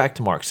 So getting back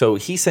to Mark. So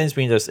he sends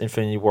me this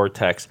Infinity War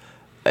text.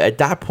 At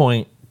that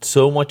point,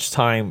 so much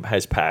time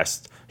has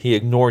passed. He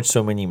ignored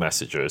so many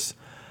messages.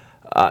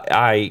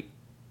 My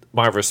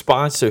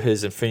response to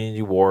his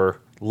Infinity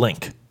War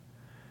link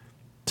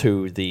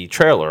to the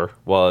trailer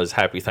was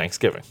Happy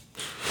Thanksgiving.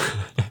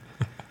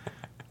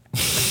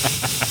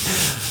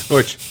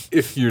 Which,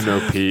 if you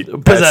know Pete,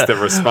 that's the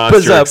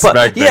response you're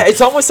expecting. Yeah,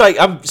 it's almost like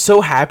I'm so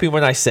happy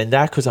when I send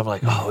that because I'm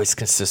like, oh, it's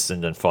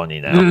consistent and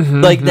funny now.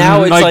 Like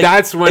now it's like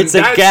that's when it's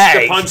a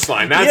gag. The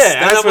punchline.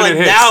 That's when it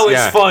hits. Now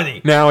it's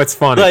funny. Now it's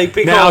funny. Like,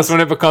 because, now it's when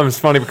it becomes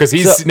funny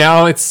because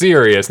now it's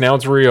serious. Now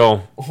it's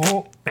real.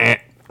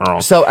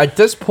 So at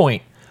this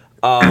point,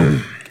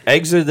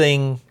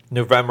 exiting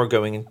November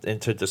going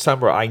into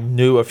December, I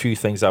knew a few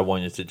things I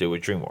wanted to do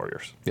with Dream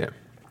Warriors. Yeah,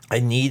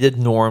 I needed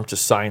Norm to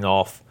sign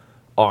off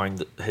on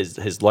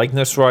his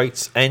likeness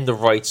rights and the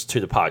rights to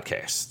the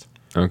podcast.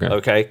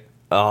 Okay.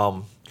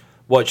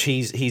 Which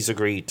he's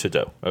agreed to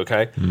do.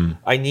 Okay.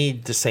 I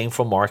need the same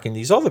from Mark and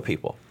these other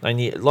people.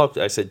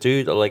 I said,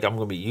 dude, like I'm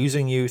gonna be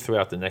using you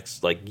throughout the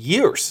next like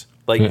years.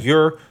 Like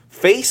your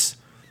face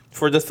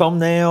for the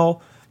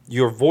thumbnail,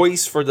 your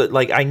voice for the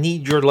I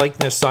need your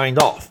likeness signed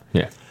off.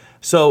 Yeah.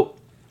 So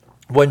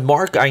when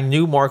I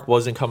knew Mark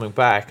wasn't coming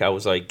back, I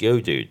was like, yo,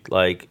 dude,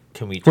 like,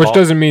 can we talk? Which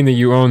doesn't mean that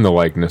you own the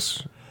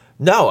likeness.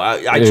 No,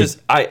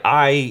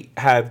 I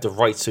have the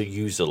right to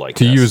use the likeness.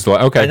 To use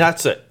the okay, and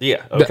that's it.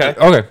 Yeah. Okay.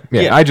 Okay.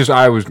 Yeah. I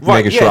was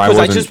making sure I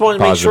wasn't I just want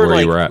to make sure,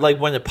 like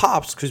when it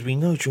pops, because we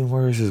know Dream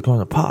Warriors is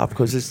going to pop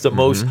because it's the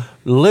most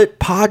lit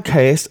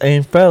podcast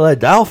in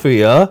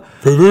Philadelphia.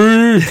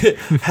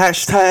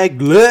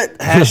 Hashtag lit.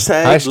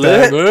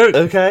 Hashtag lit.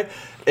 Okay.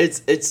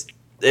 It's.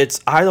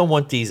 I don't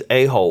want these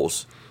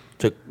a-holes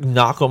to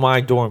knock on my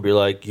door and be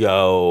like,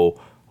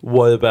 "Yo,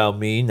 what about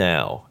me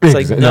now?" It's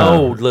like,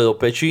 no, little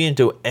bitch, you didn't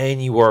do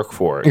any work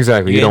for it.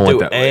 Exactly. You don't didn't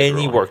want do that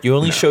any work. You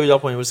only showed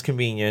up when it was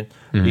convenient.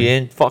 You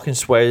didn't fucking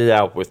sweat it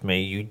out with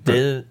me. You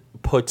didn't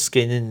put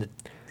skin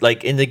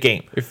in the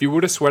game. If you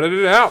would have sweated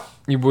it out,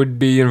 you would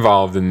be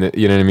involved in the.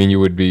 You know what I mean? You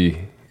would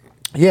be.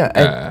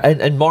 Yeah,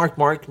 and Mark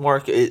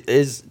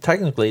is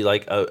technically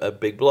like a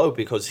big blow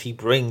because he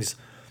brings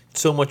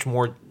so much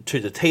more to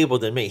the table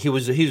than me.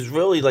 He's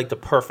really like the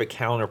perfect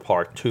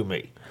counterpart to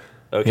me.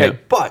 Okay,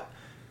 but.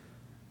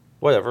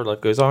 Whatever, life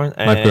goes on.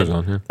 And, life goes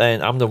on, yeah.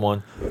 And I'm the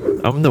one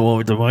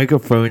with the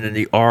microphone and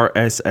the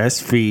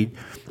RSS feed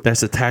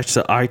that's attached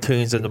to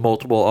iTunes and the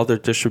multiple other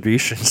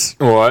distributions.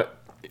 What?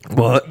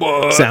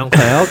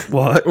 SoundCloud?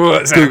 What?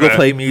 Google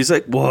Play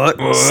Music? What?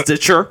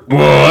 Stitcher?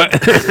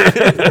 What?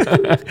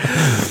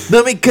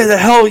 Let me get a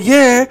hell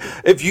yeah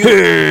if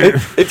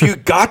you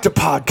got the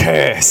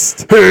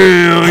podcast.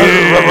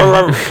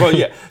 Well,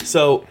 yeah.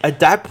 So at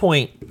that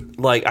point,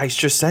 like, I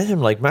just sent him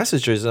like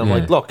messages and I'm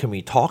like, look, can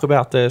we talk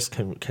about this?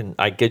 Can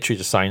I get you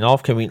to sign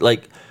off? Can we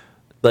like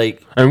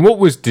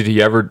and did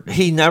he ever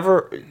he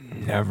never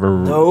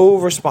no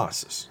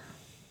responses.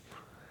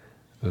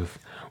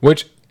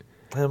 Which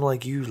and I'm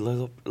like, you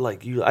little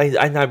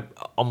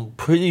I'm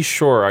pretty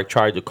sure I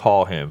tried to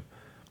call him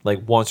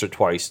like once or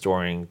twice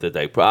during the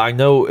day, but I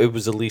know it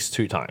was at least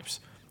 2 times.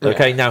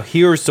 Okay, now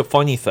here's the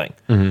funny thing.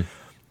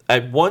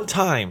 At one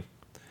time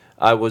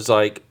I was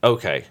like,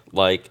 okay,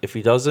 like if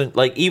he doesn't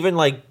like even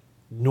like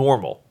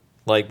normal,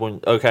 like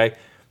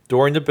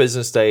during the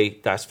business day,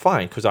 that's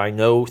fine because I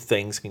know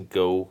things can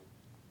go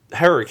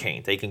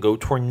hurricane, they can go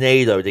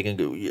tornado, they can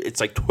go. It's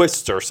like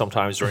Twister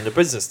sometimes during the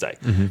business day.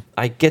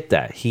 I get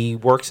that. He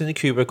works in the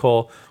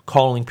cubicle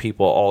calling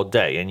people all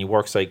day, and he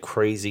works like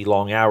crazy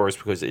long hours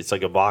because it's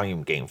like a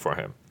volume game for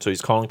him. So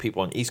he's calling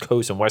people on East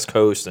Coast and West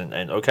Coast, and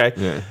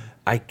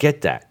I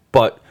get that,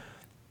 but.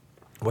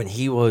 When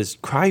he was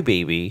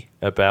crybaby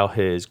about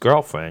his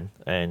girlfriend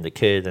and the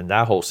kid and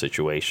that whole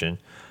situation,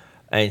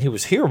 and he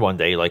was here one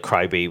day like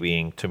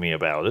crybabying to me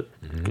about it,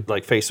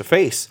 like face to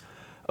face.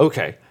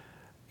 Okay,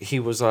 he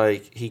was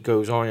like, he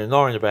goes on and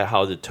on about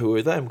how the two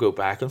of them go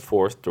back and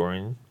forth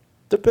during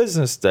the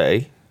business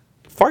day,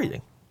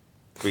 fighting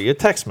via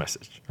text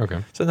message.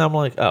 Okay, so now I'm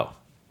like, oh,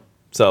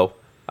 so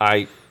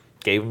I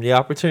gave him the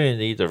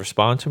opportunity to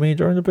respond to me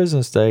during the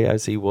business day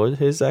as he would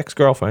his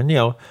ex-girlfriend. You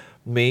know,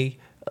 me.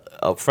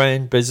 A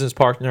friend, business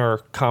partner,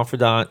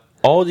 confidant,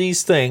 all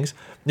these things.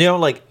 You know,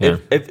 like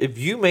if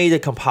you made a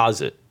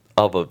composite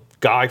of a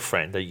guy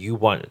friend that you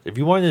wanted, if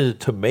you wanted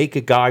to make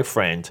a guy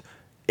friend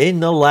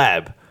in the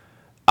lab,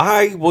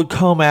 I would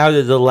come out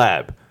of the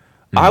lab.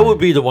 I would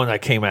be the one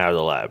that came out of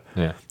the lab.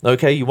 Yeah.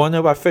 Okay. You want to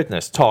know about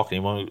fitness? Talking.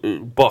 You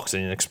want books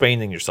and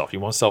explaining yourself. You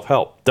want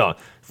self-help? Done.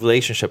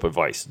 Relationship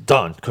advice?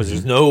 Done. Because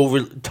there's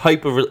no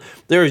type of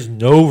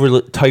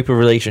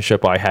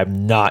relationship I have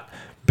not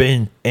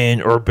been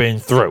in or been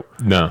through.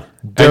 No,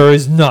 there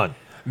is none.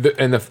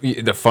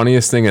 The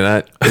funniest thing of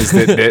that is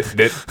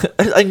that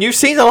and you've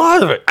seen a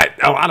lot of it.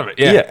 A lot of it,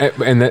 yeah.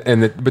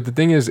 But the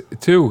thing is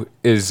too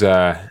is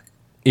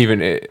even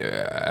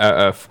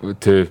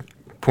to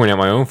point out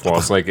my own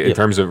flaws, like in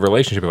terms of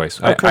relationship advice.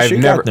 I've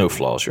never got no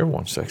flaws. You're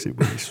one sexy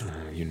beast.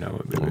 You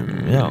know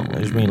it. Yeah, I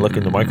just mean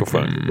looking the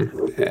microphone.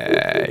 Look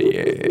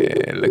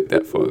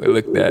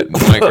that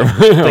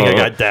microphone. I think I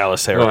got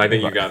Dallas hair. Well, I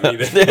think you got me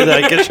there. Did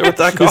I get you with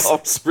that call?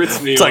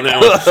 Spritz me on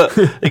that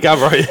one. It got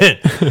right in.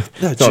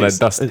 It's all that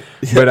dust.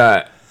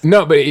 But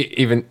no, but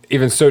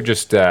even so,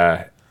 just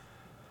sorry.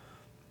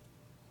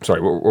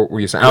 What were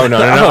you saying? Oh no!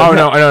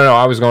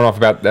 I was going off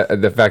about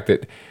the fact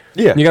that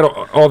you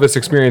got all this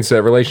experience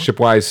relationship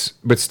wise,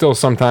 but still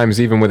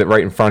sometimes even with it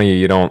right in front of you,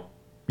 you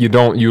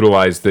don't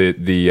utilize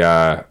the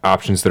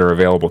options that are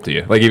available to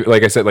you.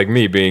 Like I said, like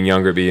me being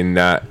younger, being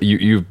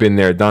you've been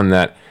there, done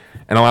that,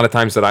 and a lot of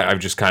times that I've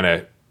just kind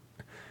of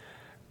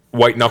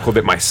white knuckled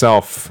it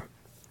myself.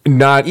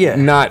 Not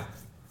even.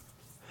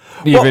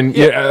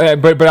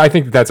 But I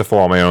think that's a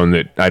flaw of my own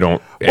that I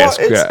don't ask.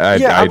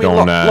 I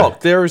don't.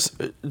 Look,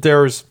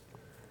 there's.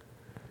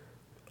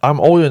 I'm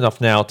old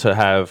enough now to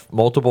have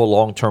multiple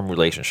long-term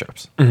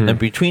relationships, and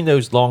between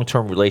those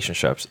long-term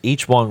relationships,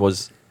 each one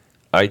was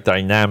a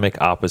dynamic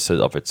opposite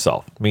of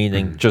itself,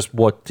 meaning just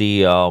what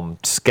the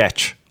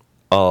sketch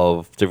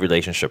of the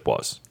relationship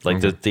was, like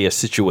the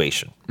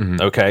situation,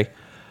 okay?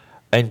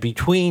 And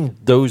between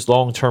those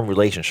long-term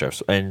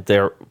relationships, and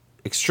they're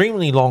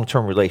extremely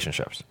long-term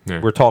relationships,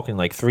 we're talking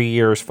like 3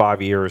 years,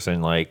 5 years,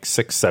 and like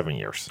 6, 7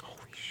 years. Holy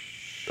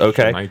shit,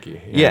 okay?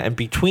 Mikey, yeah, and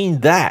between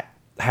that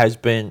has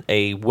been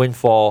a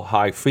windfall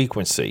high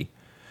frequency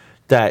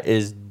that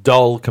is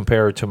dull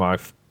compared to my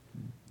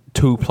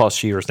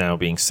 2+ years now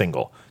being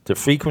single. The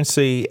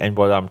frequency and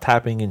what I'm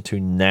tapping into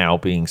now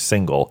being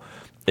single,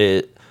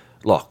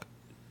 look,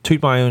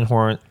 toot my own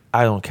horn,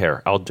 I don't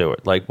care. I'll do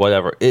it. Like,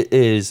 whatever. It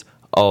is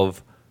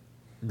of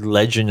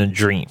legend and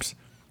dreams,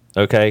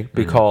 okay?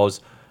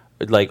 Because,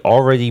 like,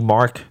 already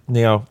Mark,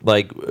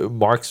 like,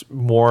 Mark's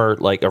more,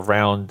 like,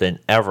 around than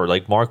ever.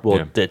 Like, Mark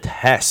will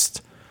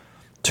detest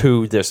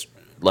to this,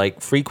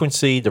 like,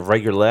 frequency, the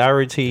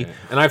regularity. Yeah.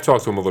 And I've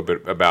talked to him a little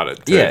bit about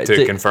it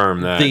to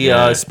confirm that.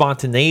 The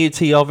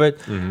spontaneity of it,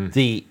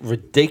 the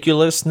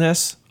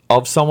ridiculousness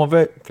of some of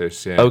it.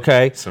 There's,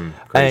 okay? Some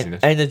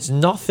craziness. And it's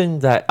nothing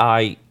that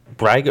I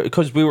brag,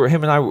 because we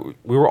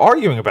were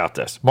arguing about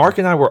this. Mark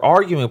and I were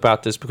arguing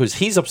about this because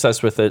he's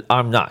obsessed with it.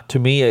 I'm not. To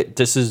me,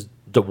 this is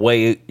the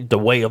way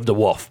of the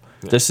wolf.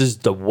 Yeah. This is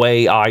the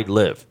way I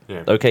live.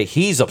 Yeah. Okay,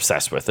 he's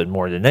obsessed with it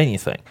more than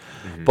anything.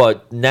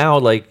 But now,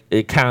 like,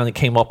 it kind of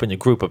came up in a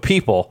group of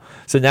people.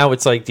 So now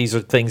it's like these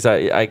are things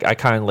that I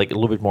kind of like a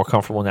little bit more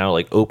comfortable now,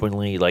 like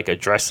openly like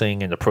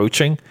addressing and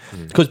approaching.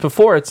 Because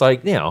before it's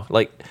like,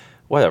 like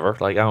whatever.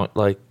 Like I don't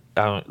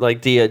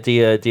like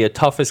the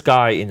toughest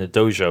guy in the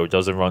dojo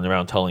doesn't run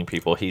around telling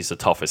people he's the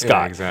toughest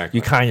guy. Exactly.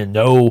 You kind of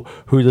know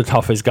who the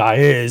toughest guy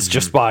is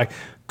just by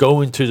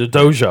going to the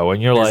dojo,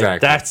 and you're like,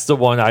 that's the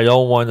one I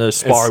don't want to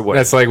spar with.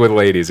 That's like with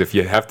ladies. If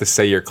you have to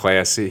say you're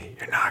classy,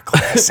 you're not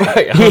classy.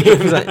 Right,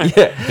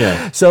 100%.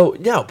 Yeah.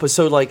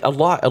 So like a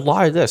lot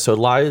of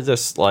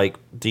this, like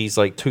these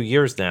like 2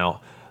 years now,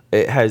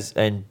 it has,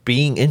 and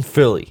being in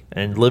Philly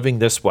and living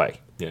this way.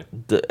 Yeah.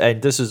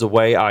 And this is the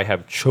way I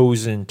have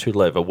chosen to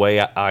live, a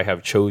way I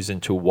have chosen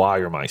to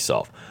wire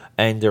myself.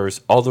 And there's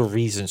other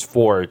reasons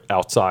for it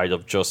outside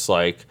of just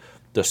like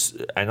this,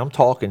 and I'm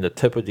talking the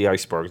tip of the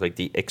iceberg, like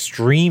the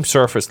extreme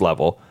surface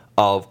level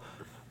of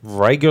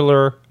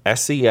regular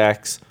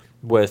SEX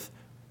with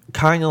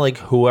kind of like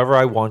whoever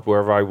I want,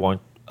 wherever I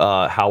want,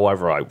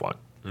 however I want,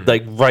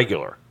 like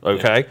regular.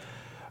 Okay,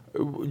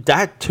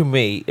 that to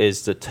me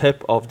is the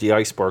tip of the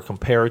iceberg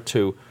compared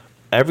to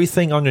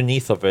everything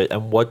underneath of it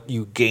and what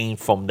you gain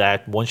from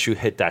that once you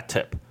hit that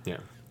tip. Yeah.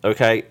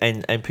 Okay,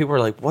 and people are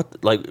like,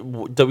 what, like,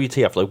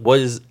 WTF? Like, what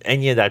does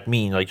any of that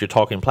mean? Like, you're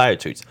talking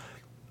platitudes.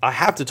 I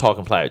have to talk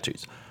in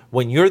platitudes.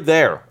 When you're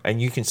there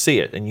and you can see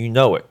it and you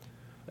know it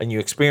and you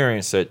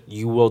experience it,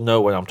 you will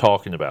know what I'm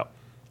talking about.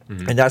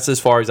 And that's as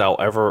far as I'll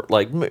ever,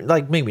 like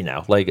maybe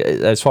now, like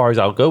as far as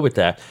I'll go with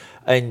that.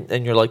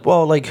 And you're like,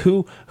 well, like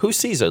who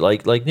sees it?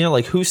 Like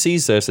who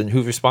sees this and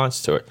who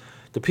responds to it?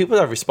 The people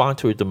that respond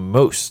to it the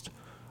most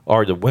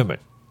are the women.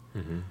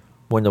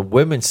 When the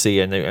women see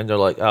it and they're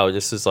like, oh,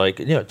 this is like,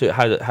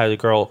 had a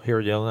girl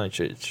here the other night.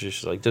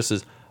 She's like, this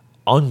is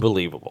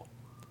unbelievable.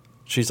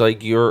 She's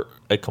like, you're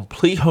a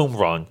complete home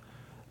run,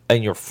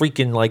 and you're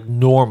freaking like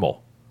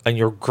normal, and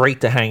you're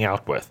great to hang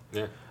out with.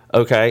 Yeah.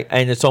 Okay,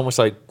 and it's almost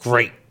like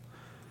great,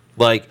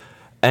 like,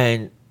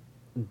 and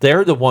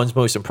they're the ones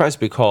most impressed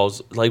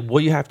because like,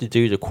 what do you have to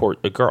do to court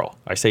a girl?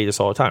 I say this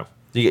all the time.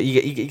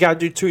 You got to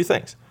do two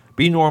things: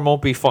 be normal,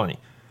 be funny.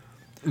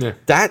 Yeah.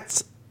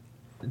 That's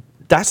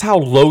how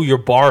low your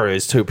bar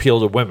is to appeal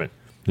to women.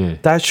 Yeah.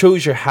 That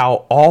shows you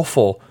how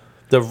awful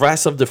the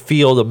rest of the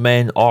field of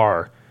men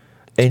are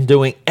in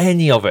doing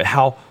any of it,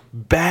 how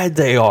bad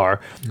they are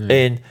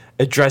in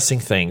addressing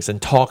things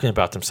and talking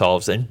about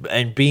themselves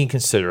and being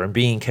considerate and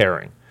being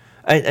caring.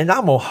 And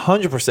I'm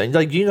 100%,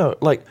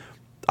 like, like,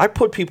 I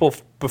put people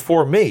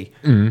before me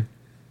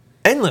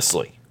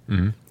endlessly,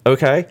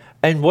 okay?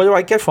 And what do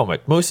I get from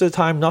it? Most of the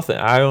time, nothing.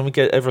 I only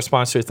get a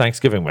response to a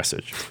Thanksgiving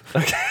message.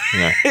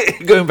 Okay,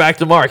 going back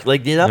to Mark,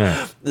 like,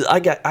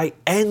 I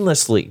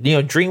endlessly,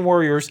 Dream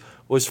Warriors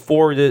was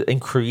forwarded and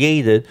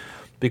created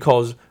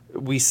because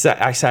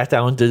I sat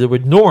down and did it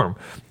with Norm,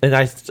 and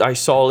I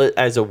saw it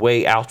as a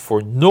way out for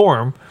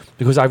Norm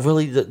because I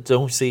really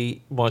don't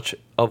see much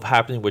of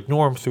happening with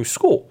Norm through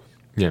school.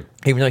 Yeah,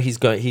 even though he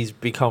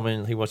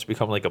wants to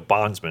become like a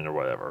bondsman or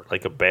whatever,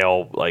 like a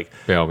bail,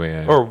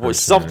 or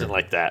something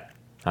like that.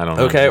 I don't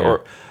know. Okay,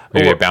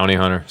 maybe a bounty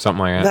hunter,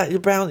 something like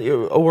that. Bounty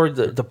or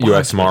the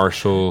U.S.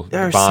 Marshal,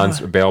 bonds,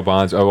 bail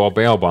bonds. Oh, well,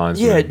 bail bonds.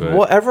 Yeah,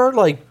 whatever.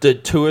 Like the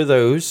two of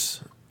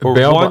those, or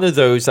one of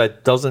those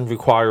that doesn't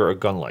require a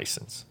gun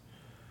license.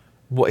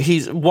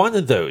 He's one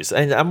of those,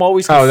 and I'm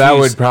always confused.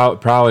 That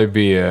would probably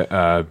be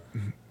a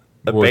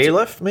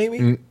bailiff,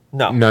 maybe.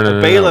 No.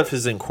 A bailiff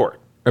is in court.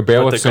 A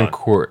bailiff's in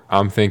court.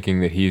 I'm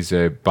thinking that he's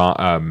a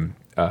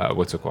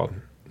what's it called?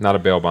 Not a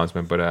bail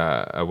bondsman,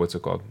 but what's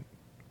it called?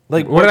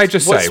 Like, what did I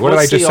just say? What did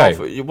I just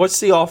say? What's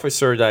the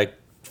officer that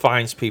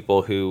finds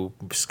people who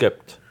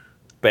skipped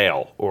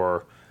bail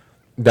or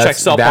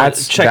checks up on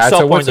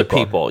the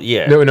people?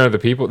 Yeah. No, the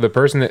people, the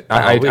person that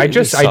I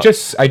just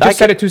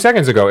said it 2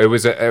 seconds ago. It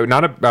was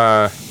not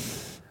a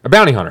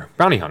bounty hunter.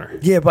 Bounty hunter.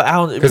 Yeah, but I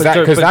don't, because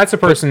that's a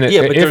person that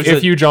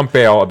if you jump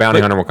bail, a bounty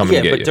hunter will come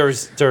and get you.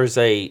 But there's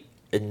a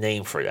a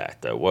name for that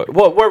though.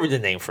 Whatever the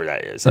name for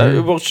that is,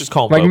 we'll just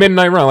call them like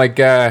Midnight Run, like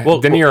De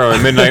Niro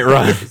in Midnight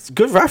Run. It's a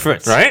good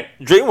reference, right?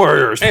 Dream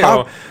Warriors. Hey,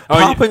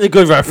 pop in the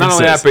good references.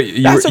 Not only that,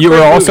 but you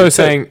were also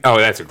saying, "Oh,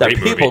 that's a great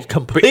movie." That people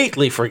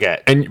completely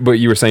forget. But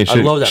you were saying,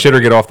 "Shit or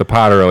get off the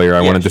pot" earlier.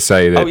 I wanted to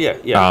say that. Oh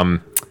yeah.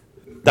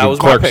 That was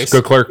Clerks, my pace.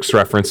 good Clerks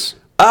reference.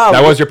 Oh,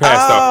 that was your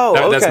past stuff.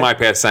 Okay. That's my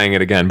past saying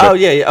it again. But.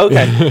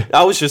 Okay.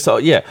 I was just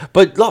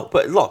but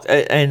look,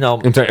 and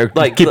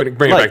like bring it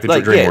back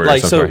to Dream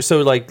Warriors.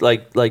 So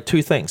like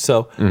two things.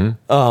 So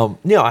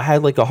I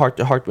had like a heart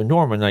to heart with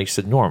Norm, and I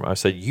said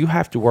you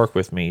have to work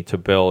with me to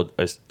build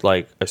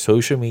a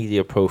social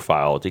media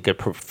profile to get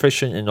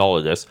proficient in all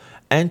of this,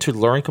 and to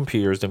learn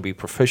computers and be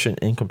proficient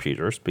in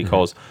computers,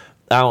 because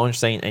I don't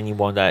understand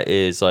anyone that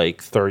is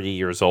like 30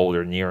 years old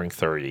or nearing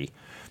 30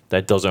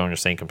 that doesn't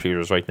understand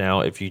computers right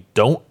now. If you're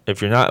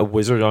not a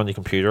wizard on the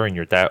computer and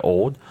you're that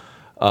old,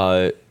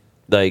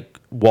 like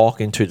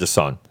walk into the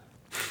sun,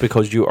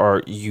 because you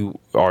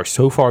are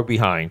so far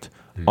behind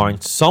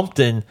on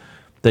something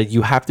that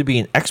you have to be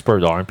an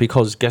expert on,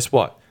 because guess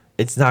what?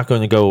 It's not going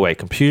to go away.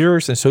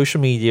 Computers and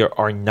social media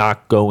are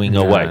not going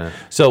away.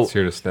 So it's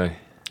here to stay.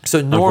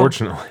 So Norm,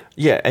 unfortunately.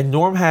 Yeah, and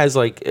Norm has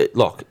a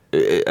lot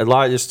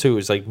of this too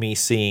is like me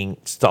seeing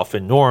stuff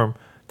in Norm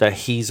that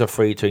he's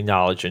afraid to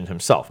acknowledge in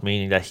himself,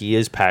 meaning that he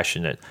is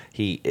passionate.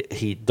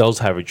 He does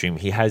have a dream.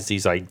 He has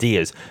these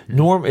ideas.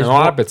 Norm is a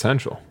lot of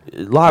potential.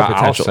 A lot of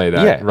potential. I'll say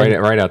that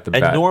right out the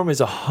bat. And Norm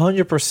is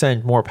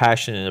 100% more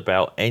passionate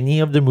about any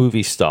of the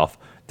movie stuff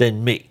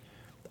than me.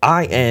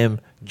 I am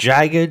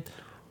jagged,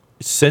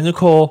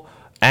 cynical,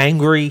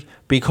 angry,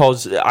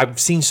 because I've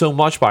seen so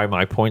much by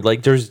my point.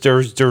 Like there's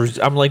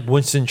I'm like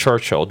Winston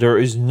Churchill. There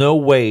is no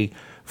way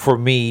for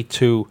me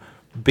to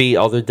be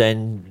other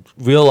than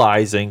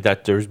realizing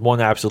that there's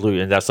one absolute,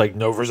 and that's like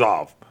no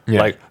resolve. Yeah.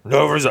 Like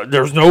no resolve.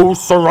 There's no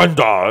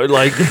surrender.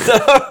 Like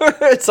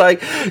it's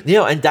like,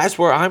 and that's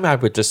where I'm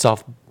at with this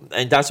stuff.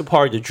 And that's a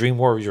part of the Dream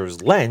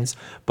Warriors lens.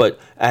 But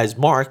as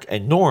Mark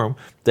and Norm,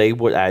 they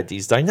would add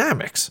these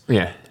dynamics.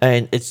 Yeah.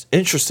 And it's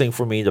interesting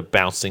for me to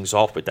bounce things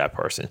off with that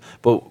person.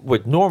 But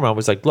with Norm, I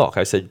was like, look,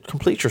 I said,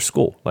 complete your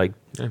school. Like,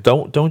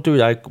 don't do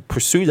that.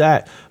 Pursue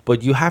that.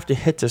 But you have to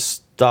hit this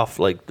stuff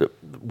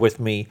with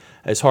me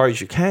as hard as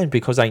you can,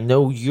 because I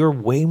know you're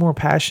way more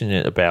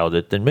passionate about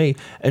it than me.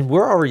 And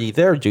we're already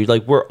there, dude.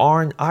 Like, we're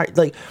on,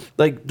 like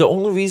the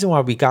only reason why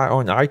we got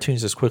on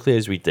iTunes as quickly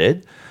as we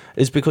did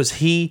is because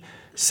he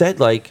said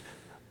like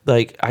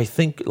I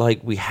think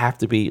like we have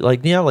to be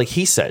like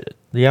he said it,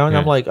 and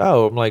I'm like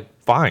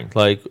fine,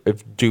 like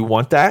do you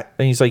want that?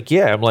 And he's like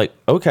yeah. I'm like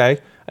okay.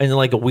 And then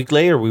like a week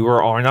later we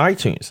were on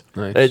iTunes.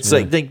 Nice. It's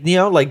like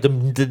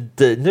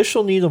the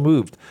initial needle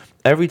moved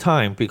every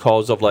time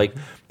because of like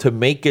to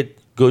make it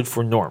good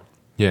for Norm.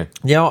 Yeah.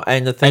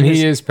 And the thing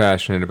he is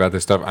passionate about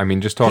this stuff. I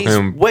mean, just talking to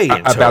him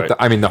about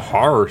the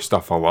horror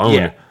stuff alone.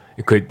 Yeah.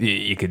 You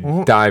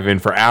could dive in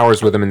for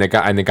hours with him, and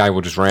the guy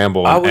will just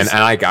ramble, I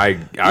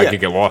could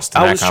get lost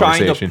in that conversation. I was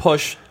trying to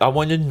push. I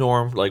wanted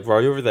Norm like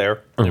right over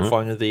there in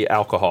front of the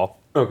alcohol.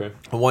 Okay.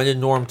 I wanted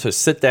Norm to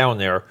sit down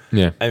there.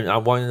 Yeah. And I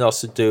wanted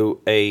us to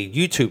do a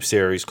YouTube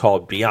series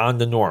called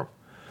Beyond the Norm.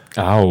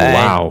 Oh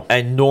wow!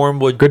 And Norm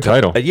would good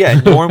title.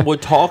 Norm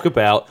would talk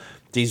about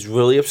these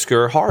really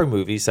obscure horror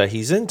movies that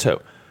he's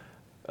into.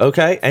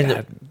 Okay,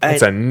 and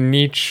that's a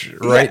niche,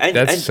 right?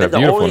 That's a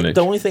beautiful niche.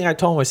 The only thing I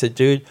told him, I said,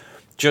 dude,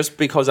 just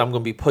because I'm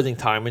going to be putting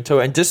time into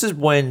it, and this is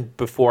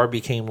before I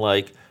became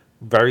like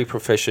very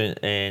proficient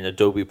in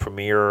Adobe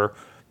Premiere,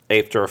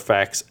 After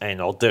Effects,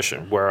 and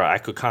Audition, where I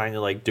could kind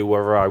of like do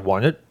whatever I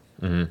wanted.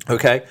 Mm-hmm.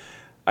 Okay,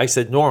 I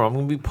said, Norm, I'm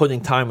going to be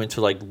putting time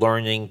into like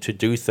learning to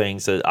do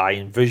things that I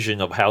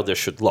envision of how this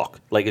should look.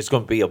 Like it's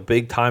going to be a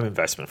big time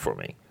investment for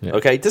me. Yeah.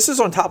 Okay, this is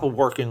on top of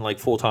working like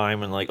full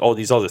time and like all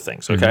these other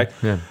things. Okay,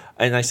 yeah.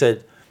 And I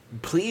said,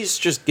 please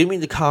just give me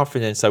the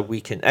confidence that we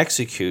can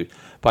execute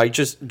by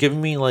just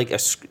giving me like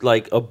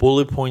a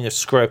bullet point, a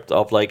script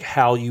of like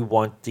how you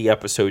want the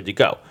episode to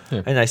go.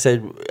 Yeah. And I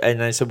said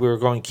we were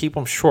going to keep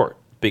them short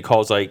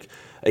because like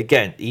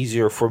again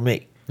easier for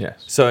me.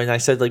 Yes. So and I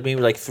said like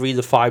maybe like 3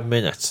 to 5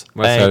 minutes.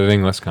 Less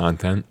editing, less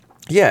content.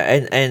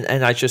 Yeah,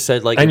 and I just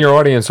said like, and your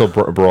audience will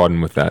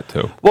broaden with that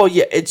too. Well,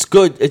 yeah, it's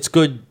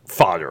good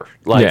fodder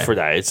for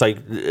that. It's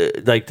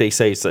like they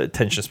say it's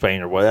attention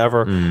span or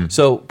whatever. Mm.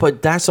 So,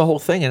 but that's the whole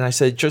thing. And I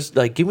said just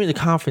like give me the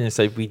confidence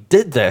that we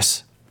did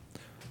this.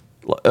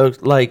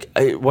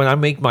 When I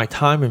make my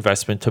time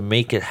investment to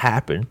make it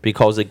happen,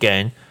 because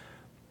again,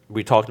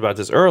 we talked about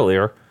this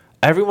earlier.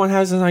 Everyone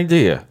has an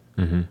idea,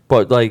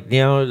 but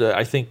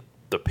I think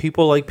the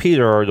people like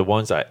Peter are the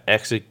ones that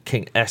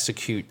can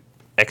execute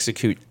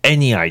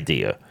any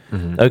idea.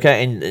 Mm-hmm.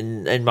 Okay,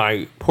 and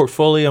my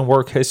portfolio and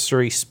work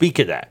history speak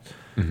of that.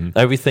 Mm-hmm.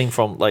 Everything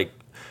from like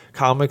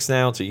comics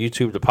now to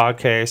YouTube to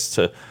podcasts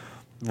to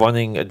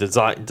running a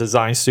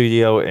design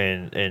studio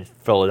in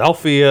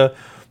Philadelphia.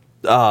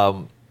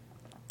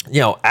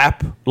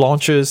 App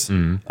launches,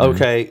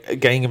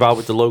 getting involved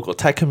with the local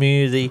tech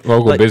community.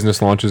 Local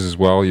business launches as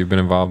well, you've been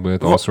involved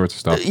with, all sorts of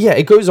stuff. Yeah,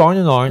 it goes on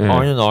and on,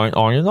 on and on,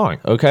 on and on,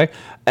 okay?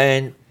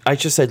 And I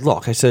just said,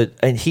 look, I said,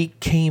 and he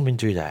came and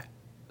do that.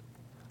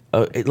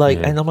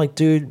 And I'm like,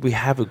 dude, we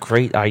have a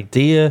great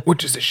idea.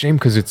 Which is a shame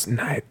because it's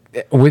not,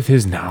 with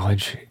his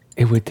knowledge,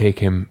 it would take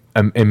him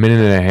a minute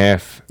and a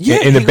half. Yeah,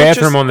 in the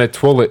bathroom on the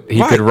toilet,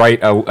 he could write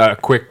a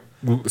quick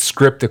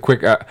script,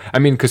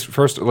 because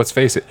first, let's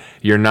face it,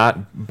 you're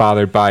not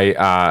bothered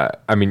by,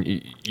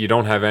 you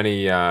don't have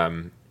any,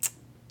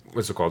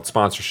 what's it called,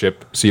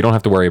 sponsorship, so you don't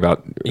have to worry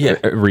about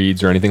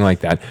reads or anything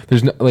like that.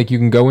 There's no, like, you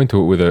can go into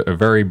it with a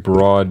very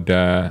broad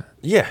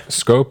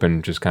scope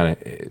and just kind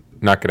of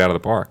knock it out of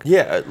the park.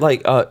 Yeah,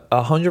 like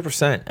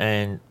 100%.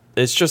 And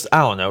it's just,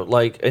 I don't know,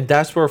 like, and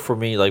that's where for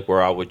me, like,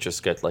 where I would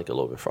just get like a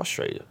little bit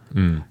frustrated.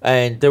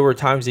 And there were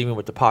times even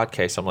with the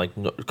podcast, I'm like,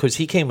 because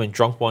he came in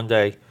drunk one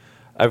day.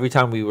 Every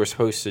time we were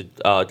supposed to,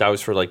 that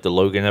was for like the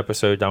Logan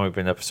episode. That would have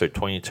been episode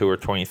 22 or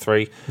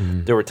 23.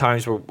 There were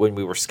times when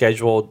we were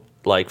scheduled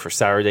like for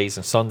Saturdays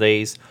and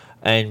Sundays,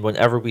 and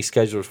whenever we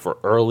scheduled for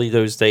early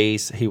those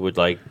days, he would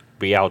like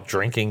be out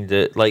drinking.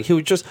 And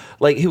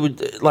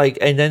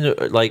then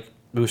like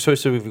we were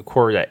supposed to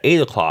record at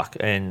 8:00,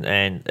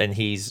 and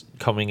he's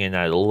coming in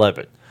at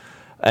 11.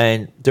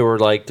 And there were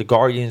like the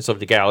Guardians of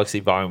the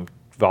Galaxy Volume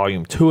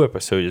 2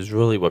 episode is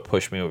really what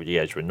pushed me over the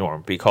edge with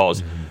Norm,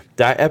 because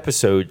that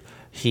episode,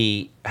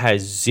 he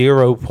has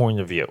 0 point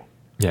of view.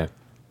 Yeah.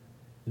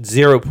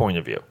 0 point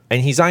of view.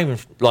 And he's not even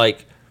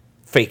like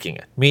faking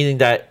it. Meaning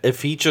that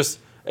if he just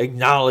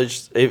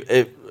acknowledged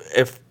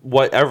if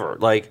whatever,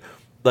 like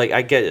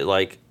I get it,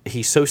 like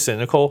he's so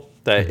cynical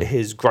that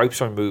his gripes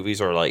on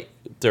movies are like,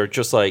 they're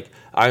just like,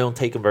 I don't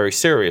take them very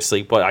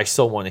seriously, but I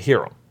still want to hear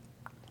them.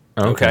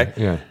 Okay?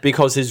 Yeah.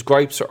 Because his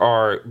gripes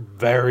are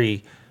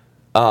very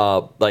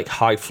like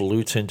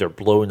highfalutin, they're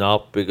blown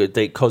up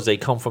because they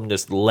come from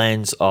this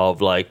lens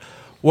of like,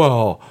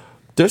 well,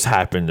 this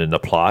happened in the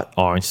plot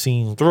on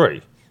scene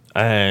 3,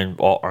 and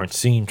on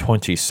scene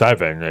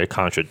 27 it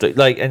contradicts,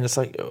 like, and it's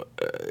like,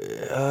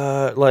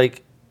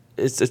 like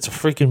it's a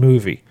freaking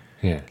movie.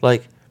 Yeah.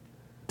 Like,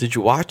 did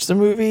you watch the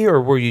movie, or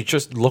were you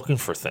just looking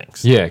for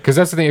things? Yeah, because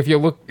that's the thing.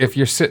 If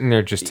you're sitting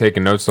there just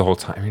taking notes the whole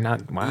time, you're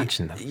not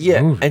watching the movie.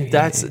 Yeah, and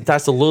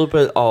that's a little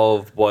bit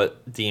of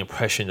what the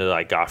impression that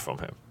I got from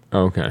him.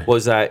 Okay.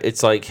 Was that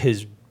it's like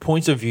his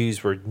points of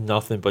views were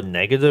nothing but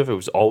negative. It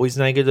was always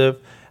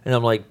negative. And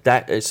I'm like,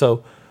 that.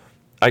 So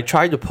I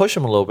tried to push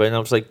him a little bit, and I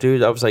was like,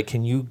 dude,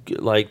 can you,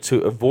 like, to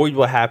avoid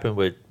what happened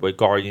with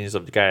Guardians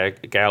of the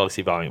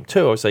Galaxy Volume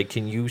 2, I was like,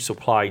 can you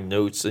supply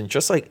notes and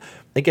just, like,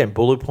 again,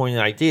 bullet pointing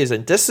ideas?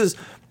 And this is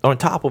on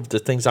top of the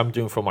things I'm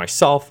doing for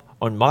myself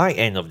on my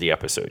end of the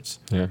episodes.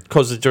 Yeah.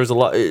 Because there's a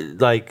lot,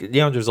 like,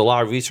 there's a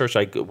lot of research.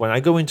 Like, when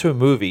I go into a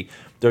movie,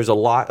 there's a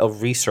lot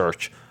of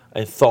research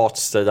and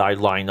thoughts that I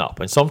line up.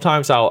 And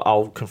sometimes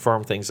I'll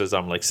confirm things as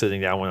I'm like sitting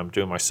down when I'm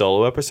doing my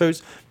solo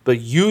episodes. But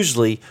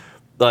usually,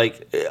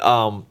 like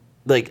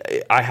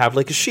I have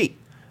like a sheet,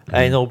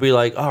 and it'll be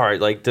like, all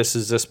right, like this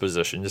is this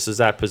position, this is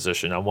that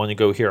position. I want to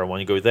go here, I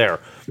want to go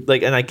there.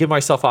 Like, and I give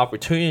myself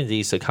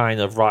opportunities to kind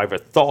of arrive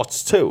at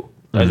thoughts too.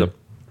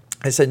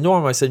 I said,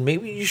 Norm, I said,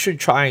 maybe you should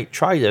try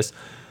this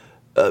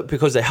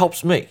because it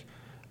helps me.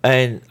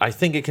 And I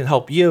think it can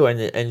help you, and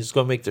it's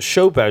going to make the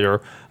show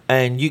better.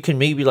 And you can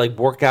maybe like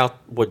work out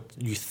what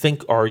you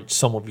think are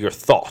some of your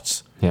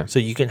thoughts. Yeah. So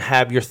you can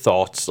have your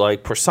thoughts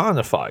like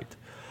personified.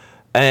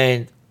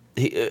 And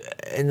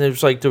there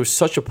was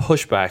such a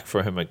pushback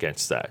for him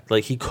against that.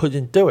 Like, he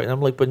couldn't do it. And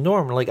I'm like, but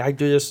Norm, like, I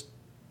do this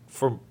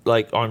for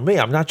like on me.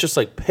 I'm not just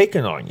like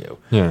picking on you.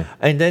 Yeah.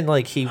 And then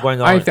like he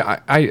went on.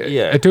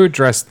 To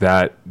address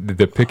that,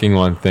 the picking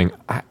on thing,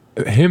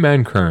 him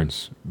and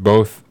Kearns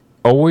both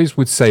always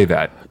would say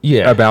that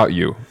about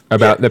you,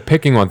 about the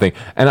picking on thing.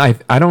 And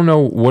I don't know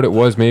what it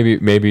was, maybe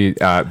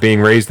being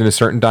raised in a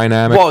certain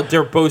dynamic. Well,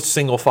 they're both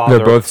single father.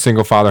 They're both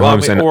single father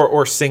homes.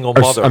 Or single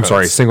mother homes. I'm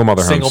sorry, single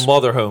mother homes. Single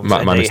mother homes.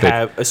 My they mistake.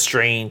 have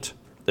estranged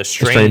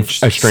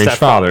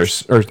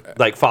fathers. Or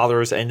like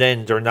fathers, and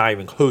then they're not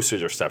even close to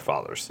their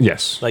stepfathers.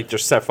 Yes. Like their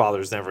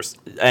stepfathers never.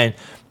 And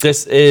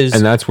this is.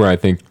 And that's where I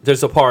think.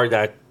 There's a part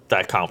of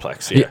that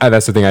complex. Yeah.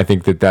 That's the thing. I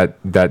think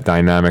that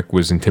dynamic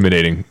was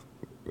intimidating.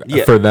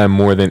 For them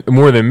more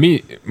so than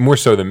me. More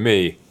so than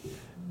me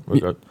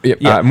because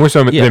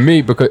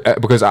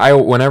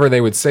whenever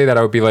they would say that,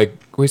 I would be like,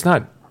 well, he's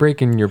not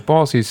breaking your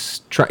balls. He's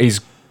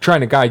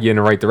trying to guide you in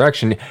the right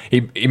direction.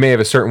 He may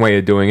have a certain way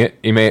of doing it.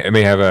 He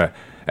may have a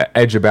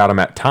edge about him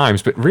at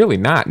times, but really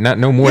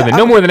no more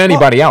than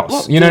anybody else.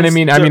 Well, you know what I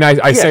mean?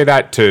 I say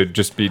that to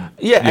just be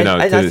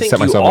to set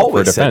myself up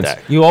for defense.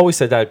 You always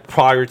said that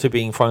prior to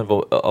being in front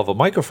of a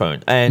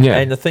microphone,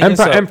 and the thing is,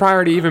 and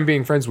prior to even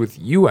being friends with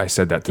you, I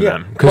said that to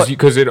them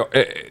because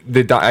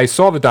I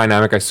saw the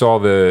dynamic, I saw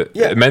the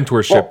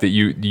mentorship that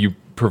you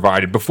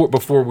provided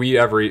before we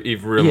ever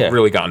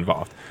really got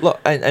involved. Look,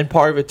 and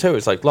part of it too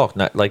is like, look,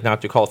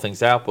 not to call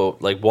things out,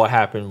 but like what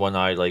happened when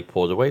I like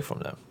pulled away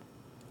from them.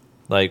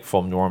 Like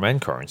from Norm and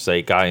Kearns,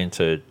 they got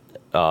into,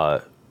 I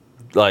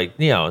don't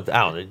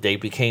know, they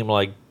became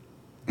like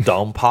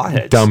dumb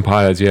potheads. Dumb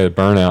potheads, yeah,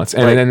 burnouts.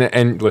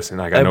 And listen,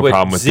 I got no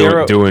problem with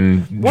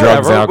doing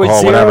drugs,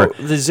 alcohol, whatever.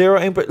 The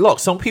zero, but look,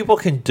 some people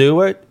can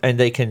do it and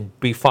they can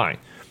be fine.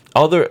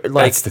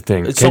 That's the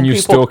thing. Can you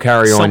still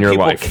carry on your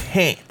life? Some people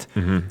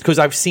can't, because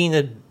I've seen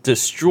it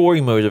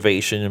destroy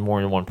motivation in more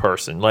than one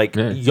person. Like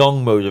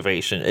young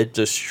motivation, it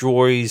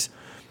destroys.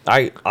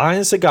 I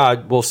honest to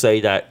God will say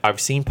that I've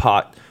seen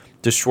pot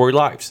destroy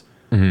lives.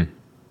 I'm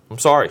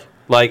sorry.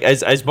 Like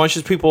as much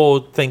as people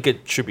think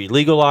it should be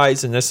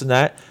legalized and this and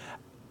that,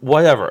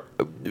 whatever.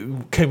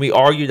 Can we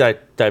argue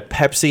that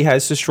Pepsi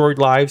has destroyed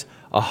lives?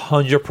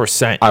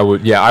 100%. I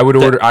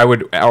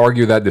would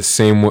argue that the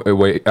same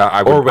way.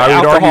 I would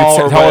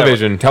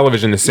argue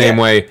television the same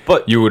way.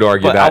 But you would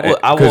argue that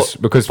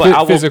because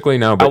physically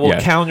no. But I will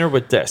counter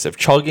with this: if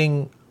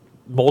chugging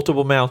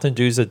multiple Mountain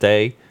Dews a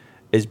day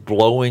is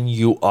blowing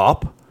you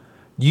up,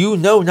 you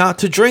know not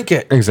to drink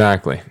it.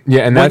 Exactly.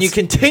 Yeah, and when you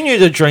continue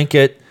to drink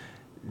it,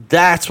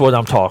 that's what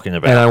I'm talking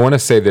about. And I want to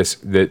say this: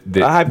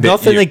 I have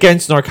nothing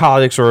against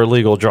narcotics or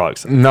illegal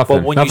drugs. Nothing.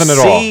 But when nothing you at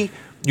all. see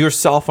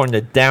yourself on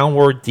the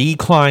downward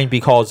decline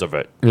because of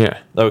it. Yeah.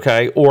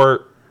 Okay.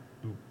 Or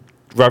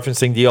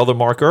referencing the other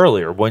Mark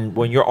earlier,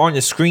 when you're on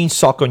the screen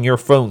suck on your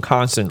phone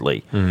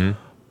constantly,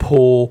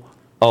 pull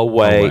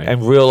away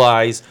and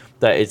realize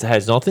that it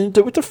has nothing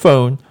to do with the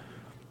phone,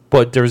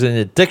 but there's an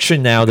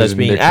addiction now that's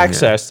being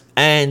accessed,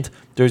 and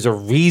there's a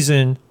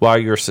reason why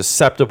you're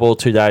susceptible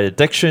to that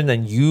addiction,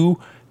 and you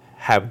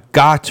have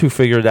got to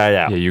figure that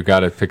out. Yeah, you got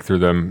to pick through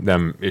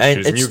them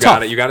issues. And you got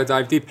to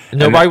dive deep.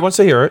 Nobody wants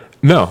to hear it.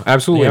 No,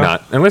 absolutely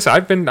not. And listen,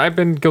 I've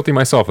been guilty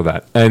myself of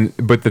that.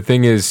 But the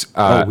thing is,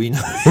 we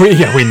know.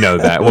 we know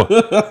that. Well,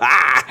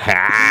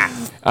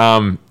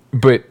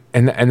 but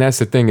that's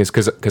the thing is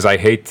because I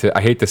hate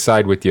to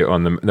side with you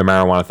on the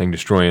marijuana thing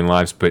destroying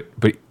lives, but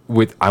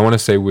I want to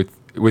say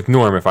with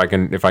Norm, if I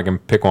can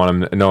pick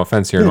on him, no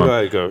offense here,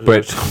 Norm. Go.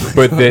 But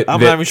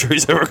I'm not even sure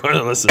he's ever going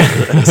to listen to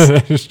this.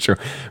 That's true.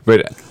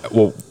 But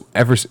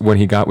ever when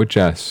he got with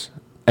Jess,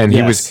 and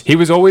he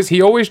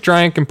always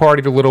drank and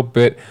partied a little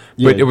bit,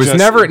 but it was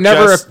never a big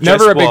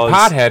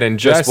pothead. And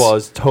Jess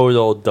was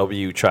total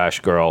W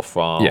trash girl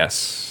from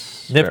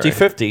Nifty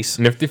 50s.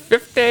 Nifty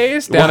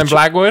 50s down in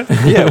Blackwood.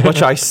 Yeah,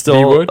 which I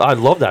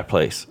love that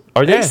place.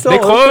 Are they still? They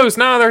closed.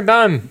 No, they're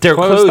done. They're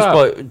closed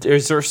but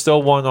is there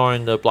still one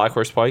on the Black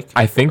Horse Pike?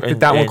 I think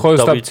that one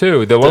closed up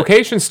too. The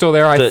location's still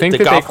there. I think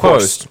that they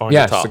closed.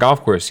 Yes, the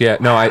golf course. Yeah,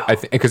 no, I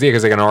think because they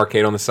got an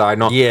arcade on the side.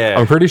 No, yeah,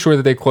 I'm pretty sure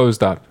that they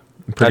closed up.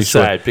 That's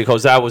sad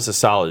because that was a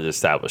solid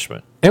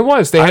establishment. It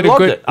was. They had a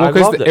good. I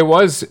loved it. It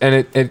was,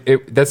 and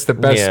it that's the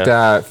best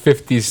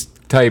 50s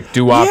type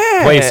doo-wop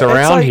place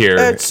around here.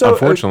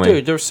 Unfortunately,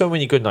 dude, there's so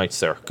many good nights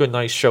there. Good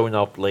nights, showing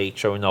up late,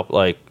 showing up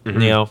like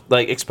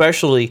like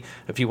especially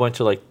if you went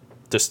to like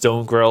the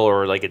Stone Grill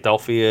or like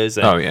Adelphia's.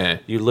 And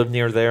you live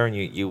near there, and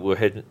you would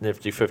hit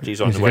Nifty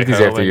 50s on the way home.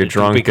 After you're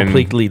drunk and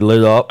completely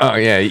lit up. Oh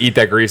yeah, you eat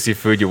that greasy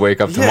food. You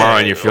wake up tomorrow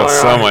and you feel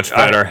so much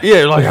better.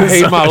 I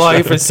hate my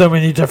life in so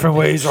many different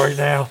ways right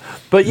now.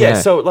 But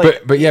so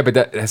like, but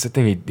that's the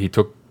thing. He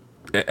took.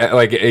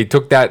 He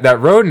took that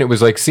road, and it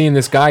was like seeing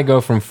this guy go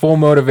from full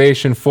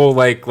motivation, full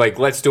like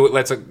let's do it,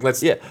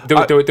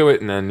 do it,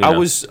 and then I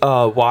was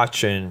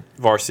watching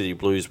Varsity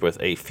Blues with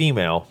a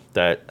female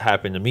that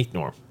happened to meet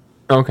Norm.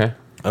 Okay.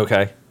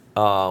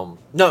 No,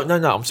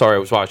 I'm sorry, I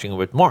was watching it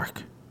with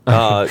Mark.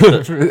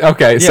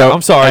 Okay, so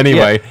I'm sorry.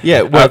 Anyway,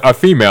 a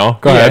female.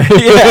 Go ahead.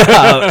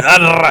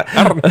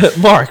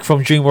 Mark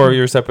from Dream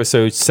Warriors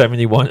episodes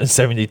 71 and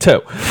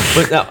 72.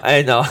 But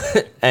no,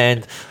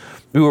 and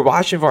we were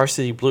watching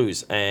Varsity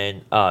Blues,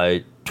 and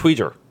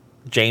Tweeter,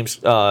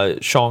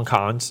 Sean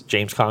Conn's,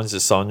 James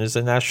Conn's son is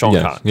in that.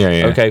 Sean Conn.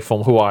 Yeah. Okay,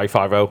 from Hawaii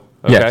Five-0.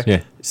 Okay.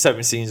 Yeah.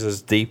 7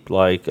 seasons deep.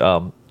 Like,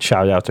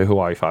 shout out to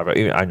Hawaii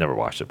Five-0. I never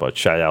watched it, but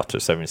shout out to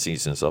 7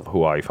 seasons of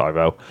Hawaii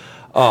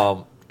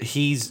Five-0.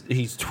 He's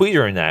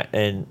tweetering that,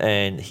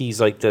 and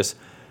he's like this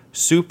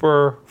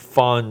super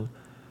fun,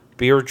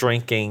 beer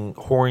drinking,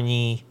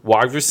 horny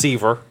wide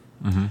receiver.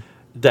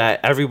 That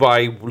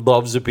everybody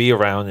loves to be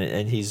around,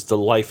 and he's the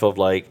life of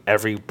like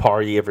every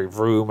party, every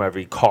room,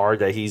 every car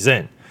that he's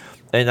in.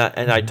 And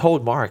I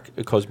told Mark,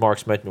 because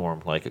Mark's met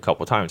Norm like a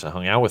couple of times, I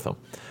hung out with him.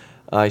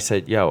 I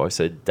said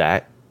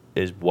that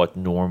is what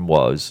Norm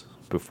was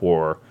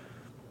before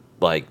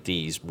like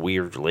these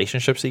weird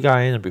relationships he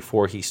got in, and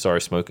before he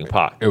started smoking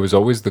pot. It was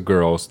always the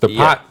girls,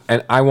 pot,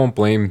 and I won't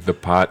blame the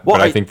pot, but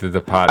I think that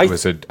the pot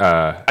was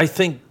I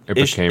think it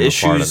became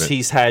issues a part of it.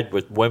 He's had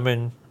with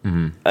women.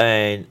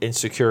 And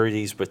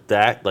insecurities with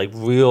that, like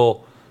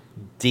real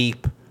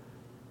deep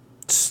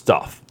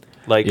stuff,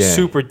 like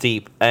super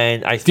deep.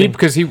 And I think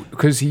deep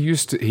because he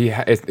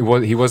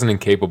wasn't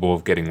incapable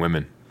of getting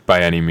women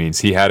by any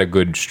means. He had a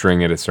good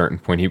string at a certain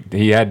point.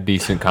 He had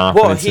decent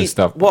confidence and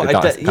stuff. It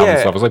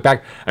was like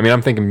back. I mean,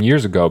 I'm thinking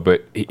years ago,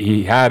 but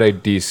he had a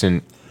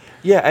decent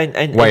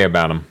and way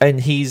about him.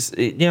 And he's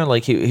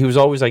like he was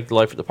always like the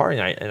life of the party.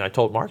 And I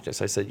told Mark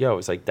this. I said,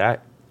 it's like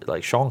that.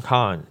 Like Sean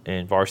Conn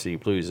in Varsity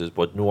Blues is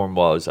what Norm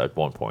was at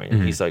one point.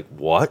 And he's like,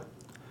 what?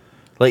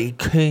 Like he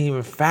couldn't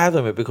even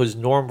fathom it because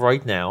Norm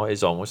right now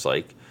is almost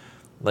like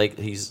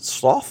he's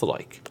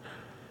sloth-like.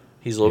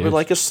 He's a little bit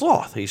like a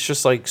sloth. He's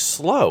just like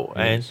slow.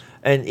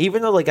 And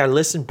even though like I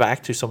listened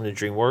back to some of the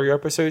Dream Warrior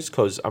episodes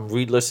because I'm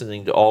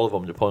re-listening to all of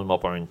them to put them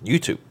up on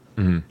YouTube.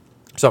 Mm-hmm.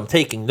 So I'm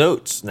taking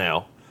notes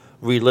now,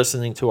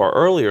 re-listening to our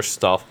earlier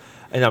stuff,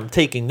 and I'm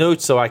taking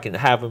notes so I can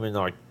have them in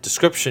our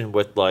description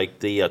with like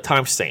the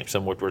timestamps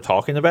and what we're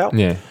talking about.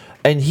 Yeah.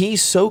 And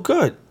he's so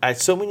good at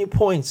so many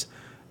points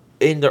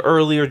in the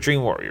earlier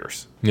Dream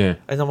Warriors. Yeah.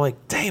 And I'm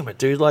like, damn it,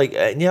 dude. Like,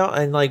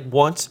 and like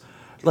once,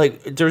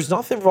 like, there's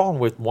nothing wrong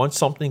with once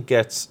something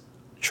gets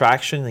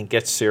traction and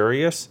gets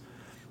serious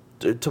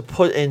to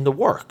put in the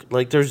work.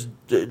 Like, there's,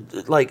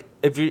 like,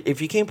 if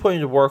you can't put in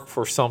the work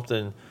for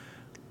something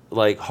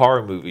like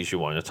horror movies you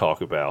want to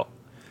talk about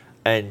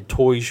and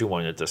toys you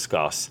want to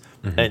discuss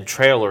and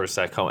trailers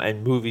that come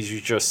and movies you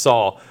just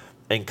saw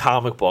and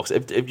comic books,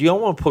 if you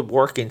don't want to put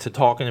work into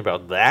talking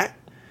about that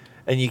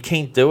and you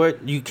can't do it,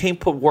 you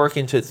can't put work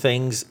into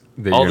things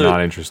that you're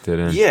not interested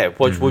in. Yeah,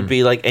 which would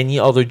be like any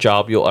other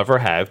job you'll ever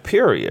have,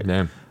 period.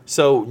 Yeah.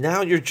 So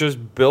now you're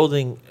just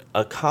building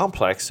a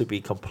complex to be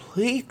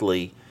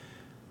completely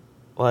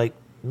like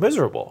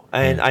miserable.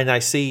 And I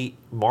see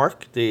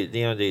Mark,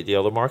 the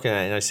other Mark,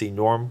 and I see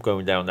Norm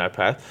going down that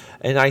path.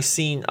 And I've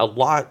seen a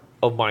lot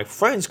of my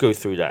friends go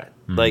through that.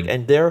 Like,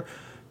 and they're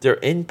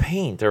in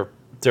pain.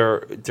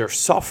 They're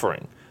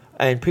suffering.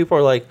 And people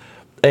are like,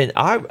 and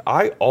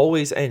I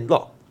always, and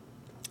look,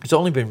 it's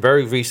only been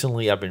very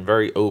recently I've been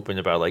very open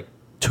about like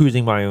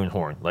tooting my own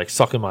horn, like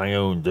sucking my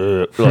own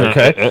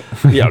okay?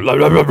 Yeah, blah,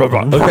 blah, blah, blah,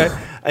 blah, okay?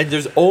 And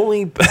there's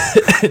only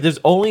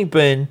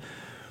been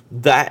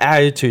that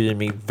attitude in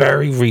me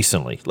very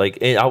recently.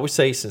 Like, I would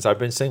say since I've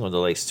been single the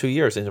last 2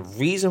 years. And the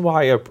reason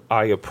why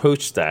I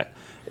approached that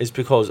is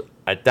because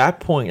at that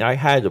point I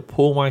had to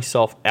pull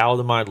myself out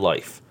of my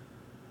life.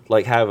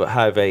 Like have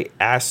a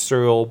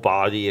astral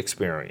body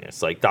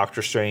experience, like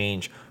Doctor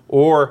Strange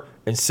or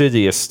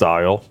Insidious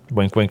style.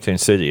 Wink, wink to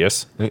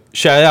Insidious.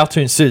 Shout out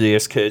to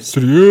Insidious, kids.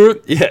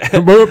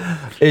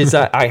 Yeah. Is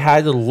that I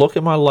had to look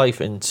at my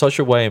life in such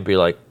a way and be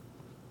like,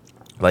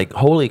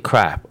 holy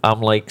crap,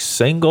 I'm like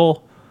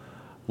single,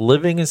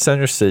 living in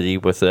Center City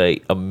with a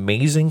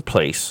amazing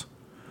place.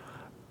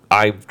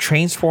 I've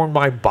transformed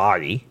my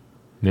body.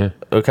 Yeah.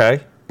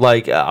 Okay.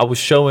 Like, I was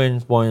showing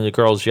one of the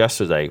girls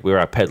yesterday. We were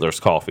at Peddler's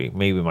Coffee,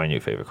 maybe my new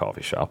favorite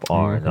coffee shop,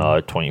 on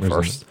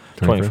 21st.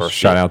 21st.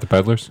 Shout out to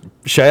Peddlers.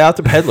 Shout out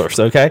to Peddlers,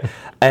 okay?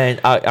 And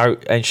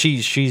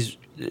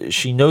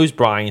she knows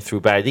Brian through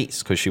Bad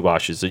Eats because she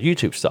watches the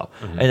YouTube stuff.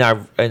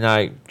 And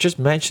I just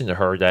mentioned to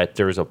her that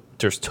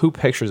there's two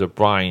pictures of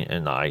Brian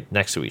and I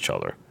next to each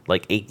other,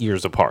 like 8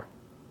 years apart.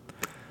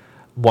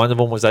 One of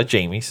them was at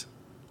Jamie's.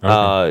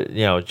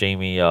 Okay.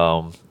 Jamie,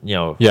 Yeah,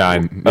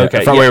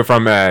 okay.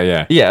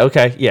 Yeah,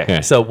 okay,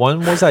 yeah. So one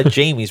was at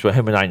Jamie's with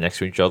him and I next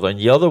to each other, and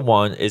the other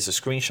one is a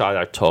screenshot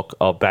I took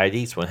of Bad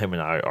Eats when him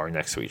and I are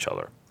next to each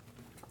other.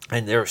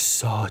 And there's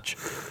such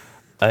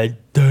a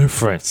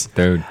difference.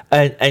 Dude.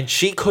 And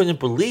she couldn't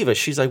believe it.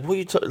 She's like, what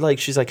are you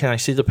she's like, can I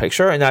see the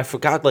picture? And I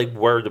forgot like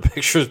where the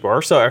pictures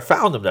were. So I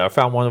found them there. I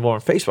found one of them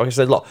on Facebook. I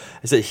said, look,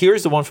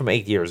 here's the one from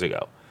 8 years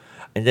ago.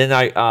 And then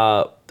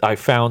I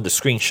found the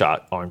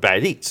screenshot on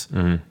Bad Eats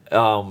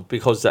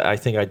because I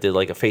think I did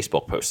like a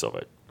Facebook post of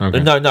it. Okay.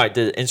 No, I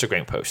did an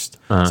Instagram post.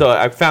 So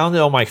I found it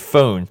on my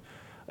phone,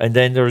 and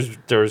then there's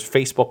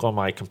Facebook on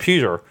my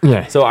computer.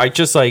 Yeah. So I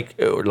just like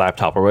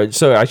laptop or whatever.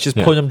 So I just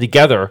put them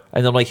together,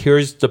 and I'm like,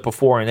 here's the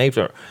before and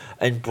after.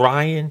 And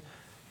Brian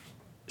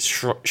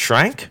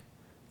shrank,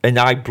 and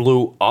I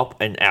blew up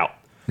and out.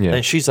 Yeah.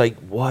 And she's like,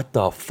 what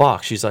the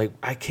fuck? She's like,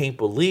 I can't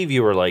believe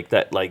you were like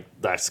that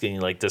skinny,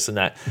 like this and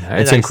that.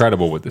 It's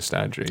incredible with the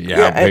stature.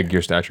 Yeah, how big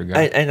your stature got.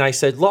 And I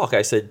said, look,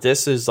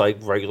 this is like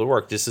regular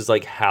work. This is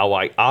like how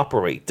I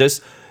operate.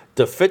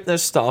 The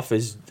fitness stuff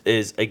is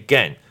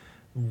again,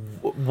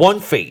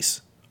 one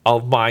phase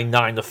of my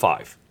 9 to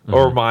 5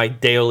 or my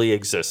daily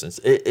existence.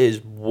 It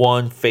is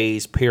one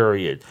phase,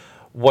 period.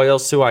 What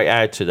else do I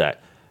add to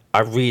that? I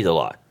read a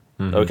lot.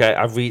 Okay,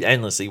 I read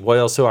endlessly. What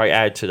else do I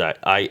add to that?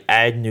 I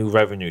add new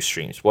revenue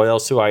streams. What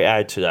else do I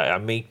add to that? I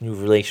make new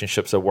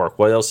relationships at work.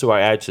 What else do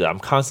I add to that? I'm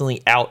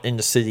constantly out in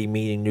the city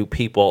meeting new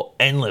people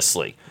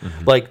endlessly.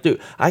 Like,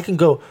 dude, I can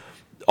go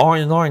on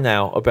and on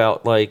now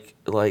about like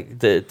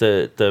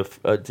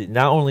the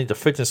not only the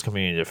fitness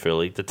community of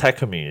Philly, the tech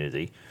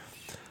community,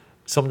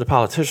 some of the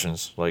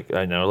politicians. Like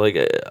I know, like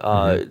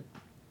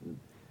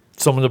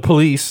some of the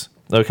police.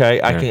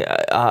 Okay,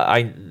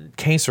 I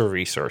cancer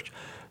research.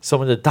 Some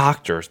of the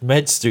doctors,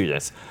 med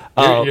students.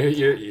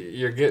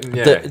 You're getting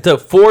the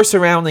four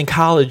surrounding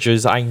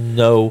colleges I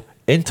know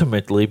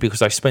intimately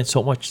because I spent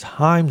so much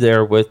time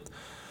there with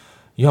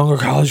younger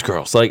college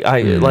girls. These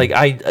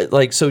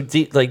are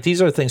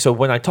the things. So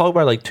when I talk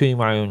about like tooting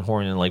my own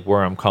horn and like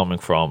where I'm coming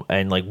from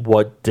and like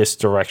what this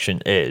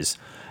direction is,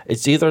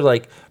 it's either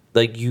like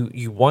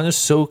you want to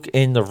soak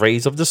in the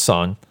rays of the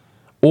sun,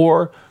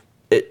 or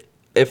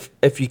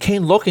if you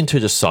can't look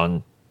into the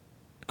sun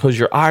because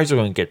your eyes are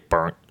going to get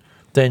burnt,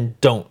 then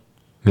don't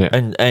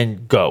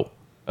and go.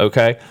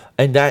 Okay,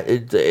 and that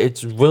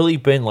it's really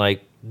been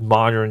like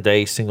modern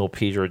day single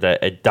Peter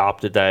that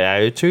adopted that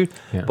attitude.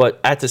 Yeah. But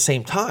at the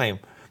same time,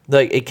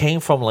 like it came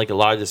from like a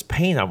lot of this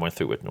pain I went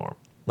through with Norm.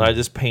 A lot of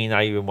this pain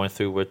I even went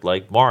through with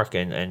like Mark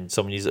and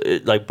some of these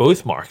like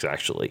both Marks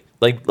actually.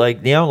 Like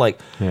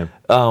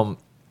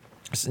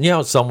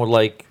someone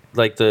like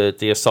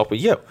the assault with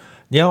you.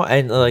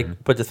 And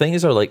like but the thing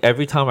is like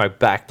every time I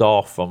backed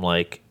off from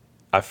like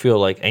I feel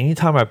like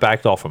anytime I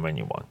backed off from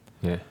anyone.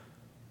 Yeah.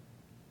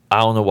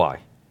 I don't know why.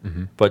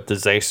 But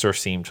disaster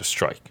seemed to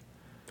strike.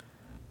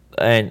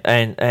 And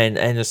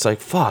it's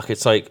like fuck.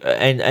 It's like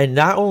and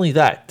not only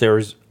that,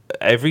 there's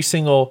every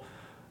single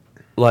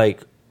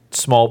like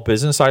small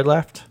business I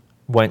left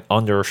went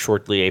under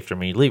shortly after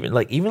me leaving.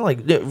 Like even like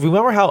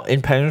remember how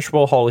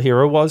impenetrable Hall of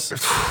Hero was?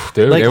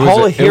 Dude, like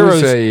Hall of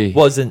Heroes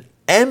was an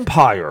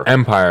empire.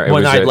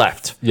 When I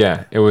left.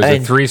 Yeah, it was a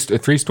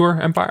three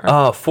store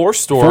empire. 4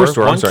 store,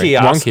 one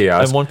kiosk,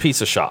 and one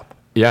pizza shop.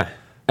 Yeah.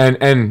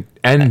 And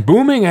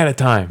booming at a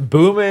time.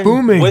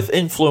 Booming with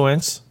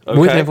influence. Okay?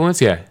 With influence,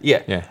 yeah.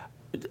 Yeah.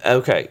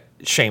 Okay,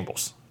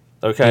 shambles.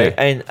 Okay,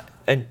 yeah.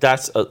 and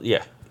that's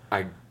yeah.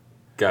 I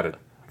got it.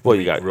 What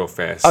you got? Real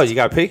fast. Oh, you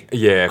got to pee?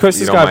 Yeah. Chris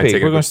has got to pee.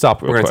 We're going to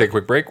stop. We're going to take a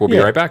quick break. We'll be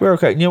right back. We're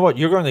okay. You know what?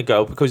 You're going to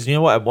go because you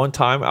know what? At one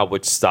time, I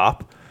would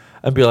stop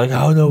and be like,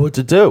 I don't know what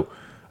to do.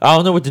 I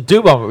don't know what to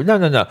do.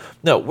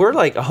 No. We're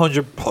like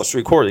 100+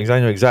 recordings. I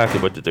know exactly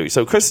what to do.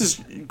 So Chris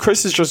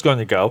is just going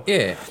to go.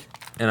 Yeah.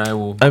 And I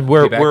will. And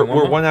we're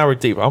 1 hour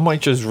deep. I might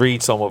just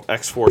read some of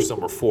X-Force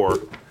number 4,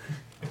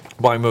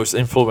 my most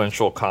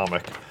influential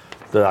comic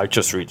that I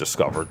just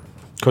rediscovered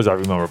because I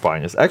remember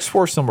buying this.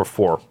 X-Force number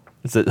 4.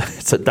 It's a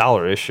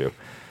 $1 issue.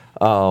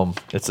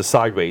 It's a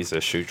sideways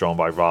issue drawn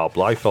by Rob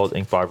Liefeld,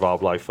 inked by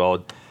Rob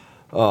Liefeld.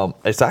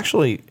 It's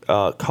actually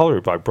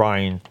colored by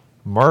Brian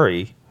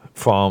Murray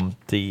from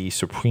the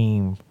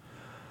Supreme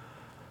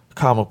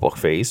comic book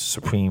phase,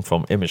 Supreme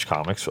from Image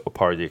Comics, a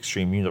part of the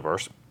Extreme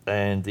Universe.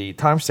 And the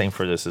timestamp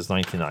for this is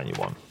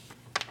 1991.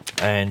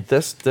 And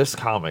this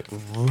comic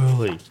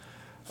really,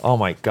 oh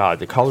my God,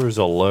 the colors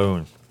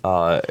alone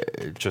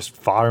just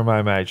fire my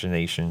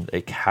imagination.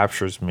 It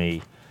captures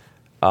me.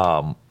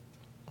 Man,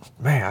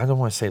 I don't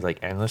want to say like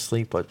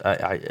endlessly, but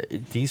I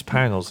these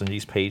panels and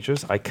these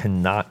pages I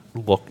cannot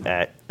look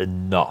at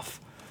enough.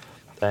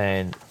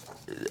 And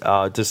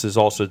this is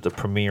also the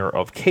premiere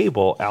of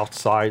Cable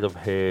outside of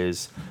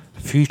his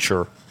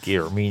future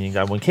gear, meaning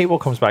that when Cable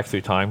comes back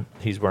through time,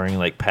 he's wearing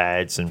like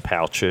pads and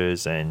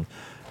pouches and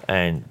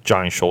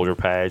giant shoulder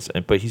pads,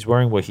 but he's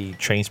wearing what he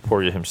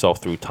transported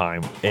himself through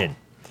time in.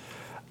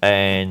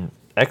 And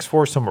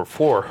X-Force number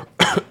 4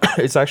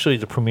 it's actually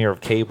the premiere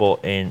of Cable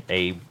in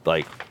a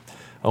like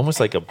almost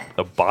like a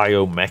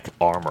biomech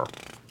armor.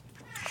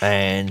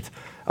 And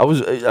I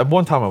was at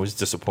one time I was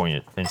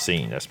disappointed in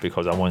seeing this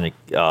because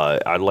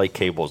I like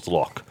Cable's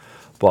look,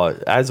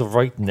 but as of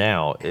right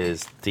now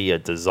is the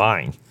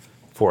design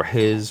for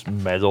his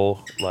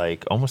metal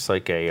like almost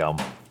like a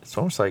it's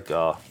almost like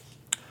a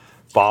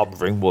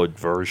Bob Ringwood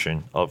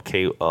version of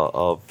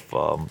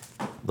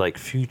like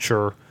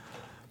future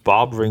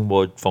Bob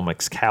Ringwood from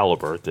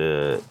Excalibur,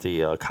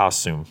 the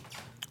costume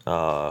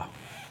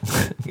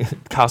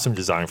costume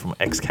design from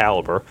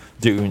Excalibur,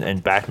 Dune,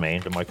 and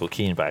Batman, the Michael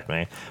Keaton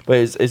Batman. But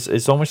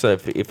it's almost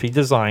like if he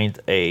designed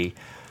a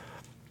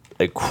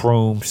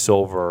chrome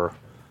silver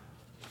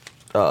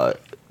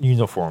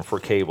uniform for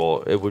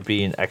Cable, it would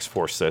be an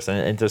X-Force 6.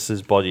 And this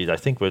is buddied, I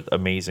think, with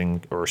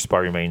Amazing or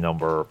Spider-Man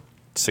number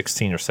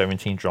 16 or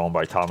 17, drawn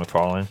by Todd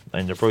McFarlane.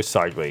 And they're both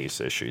sideways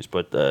issues.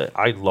 But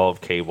I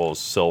love Cable's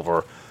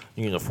silver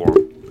uniform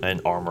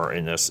and armor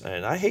in this,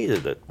 and I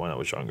hated it when I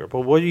was younger.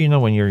 But what do you know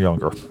when you're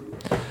younger?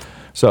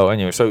 So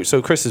anyway,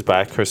 so Chris is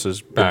back. Chris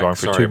has been gone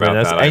for 2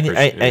 minutes. I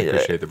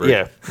appreciate the break.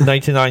 Yeah,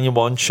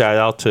 1991. Shout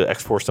out to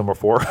X-Force number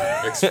 4.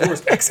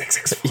 X-Force,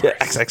 X. Yeah,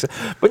 X.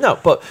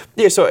 But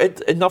yeah. So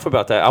enough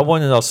about that. I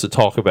wanted us to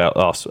talk about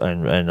us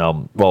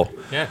and well.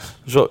 Yes.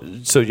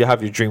 So you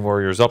have your Dream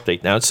Warriors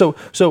update now. So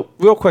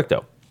real quick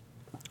though.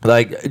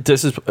 Like,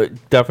 this is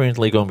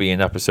definitely going to be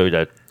an episode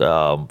that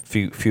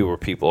fewer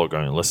people are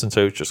going to listen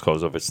to just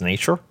because of its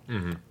nature.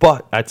 Mm-hmm.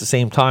 But at the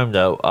same time,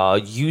 though,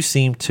 you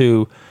seem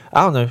to,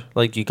 I don't know,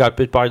 like you got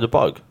bit by the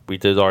bug. We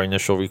did our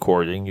initial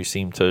recording. You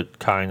seem to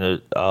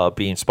kind of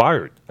be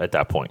inspired at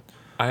that point.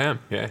 I am,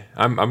 yeah.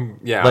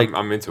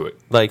 I'm into it.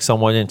 Like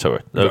somewhat into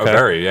it. Okay?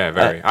 Very.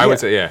 I would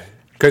say, yeah.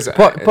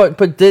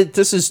 But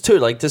this is too,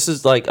 like, this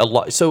is like a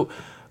lot. So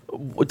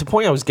the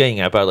point I was getting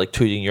at about like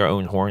tooting your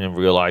own horn and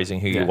realizing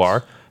who you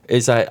are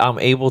is that I'm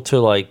able to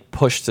like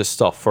push this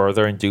stuff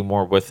further and do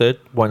more with it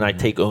when I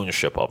take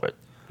ownership of it.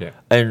 Yeah.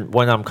 And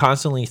when I'm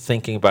constantly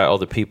thinking about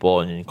other people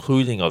and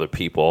including other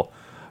people,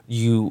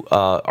 you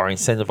are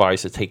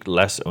incentivized to take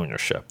less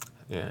ownership.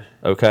 Yeah.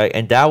 Okay.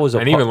 And that was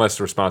even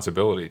less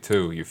responsibility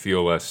too. You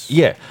feel less.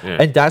 Yeah.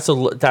 And that's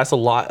a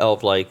lot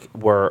of like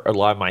where a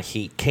lot of my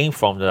heat came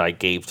from that I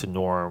gave to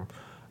Norm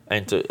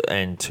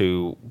and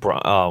to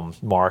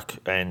Mark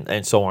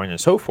and so on and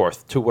so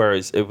forth, to where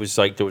it was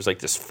like there was like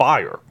this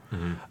fire,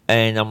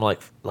 and I'm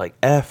like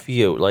F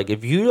you, like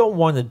if you don't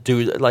want to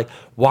do that, like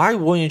why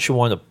wouldn't you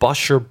want to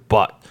bust your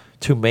butt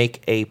to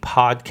make a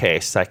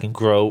podcast that can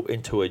grow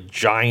into a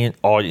giant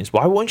audience?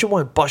 Why wouldn't you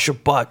want to bust your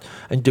butt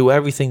and do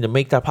everything to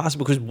make that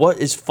possible? Because what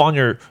is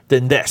funner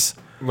than this?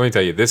 Let me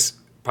tell you, this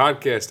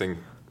podcasting,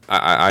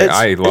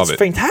 I love it. It's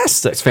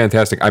fantastic. It's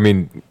fantastic. I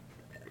mean,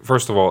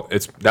 first of all,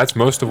 that's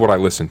most of what I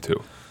listen to.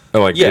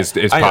 Like is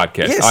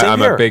podcasts. Yeah, I'm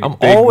here. a big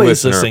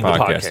always listener of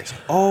podcasts.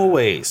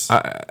 Always.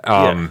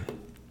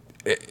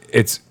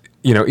 It's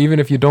even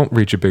if you don't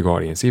reach a big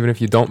audience, even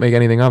if you don't make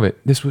anything of it,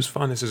 this was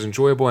fun. This is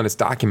enjoyable, and it's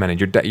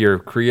documented. You're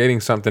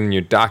creating something. And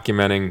you're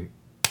documenting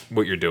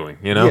what you're doing.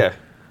 Yeah.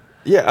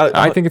 Yeah,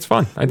 I think it's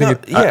fun. I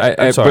think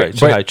I'm sorry.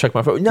 I checked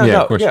my phone.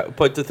 No.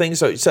 But the thing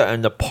is,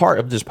 and the part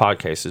of this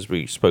podcast, as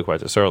we spoke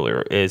about this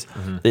earlier, is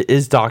it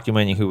is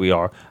documenting who we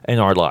are and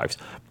our lives.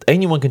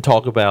 Anyone can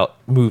talk about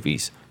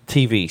movies,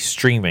 TV,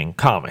 streaming,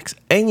 comics.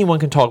 Anyone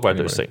can talk about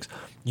those things.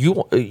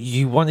 You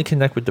want to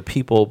connect with the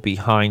people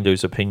behind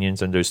those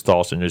opinions and those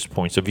thoughts and those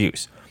points of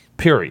views.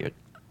 Period.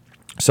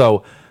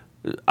 So,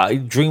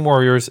 Dream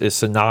Warriors is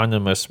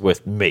synonymous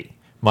with me.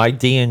 My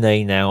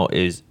DNA now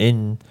is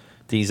in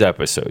these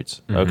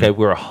episodes. Okay,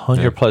 we're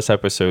 100 plus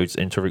episodes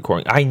into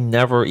recording. I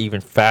never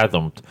even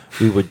fathomed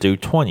we would do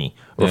 20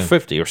 or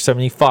 50 or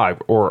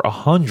 75 or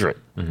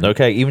 100.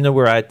 Okay, even though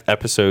we're at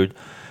episode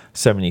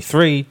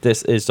 73,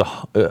 this is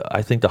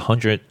I think the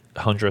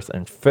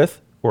 105th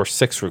or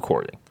 6th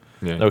recording.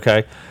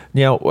 Okay,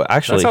 now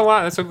actually that's a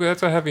lot.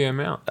 That's a heavy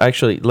amount.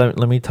 Actually,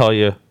 let me tell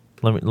you.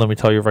 Let me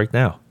tell you right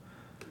now.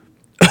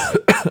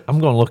 I'm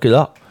going to look it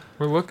up.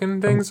 We're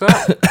looking things up.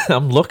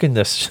 I'm looking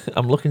this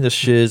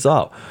shiz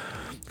up.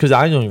 Because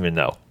I don't even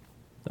know.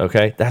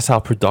 Okay? That's how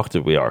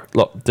productive we are.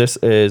 Look, this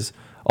is...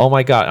 Oh,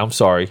 my God. I'm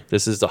sorry.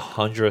 This is the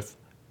 11th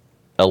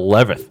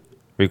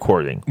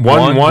recording.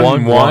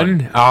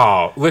 111?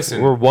 Oh,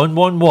 listen. We're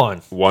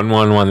 111.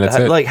 111. That's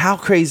it. Like, how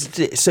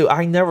crazy... So,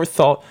 I never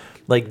thought,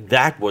 like,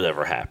 that would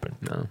ever happen.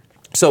 No.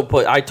 So,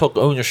 but I took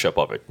ownership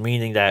of it.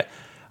 Meaning that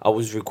I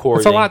was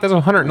recording... That's a lot. That's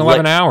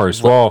 111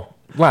 hours.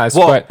 Less,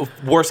 well,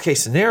 worst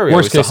case scenario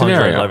is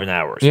 111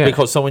 hours. Yeah.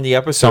 Because some of the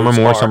episodes some are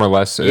more, some are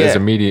less. As a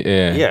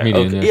median.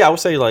 I would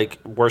say like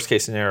worst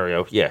case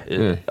scenario.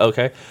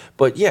 Okay.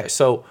 But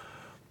so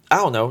I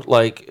don't know,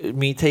 like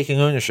me taking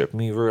ownership,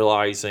 me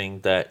realizing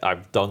that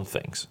I've done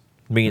things.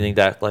 Meaning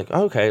that like,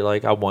 okay,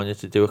 like I wanted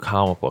to do a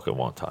comic book at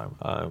one time.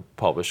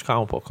 Published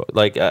comic book.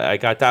 Like I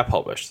got that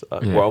published.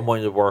 Where I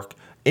wanted to work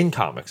in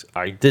comics.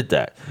 I did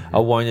that. I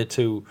wanted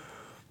to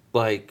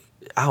like,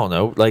 I don't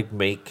know, like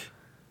make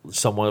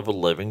somewhat of a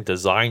living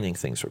designing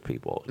things for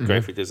people,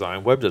 graphic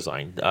design, web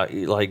design,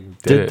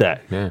 did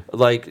that.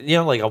 Like,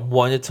 like I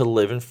wanted to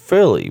live in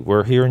Philly.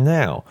 We're here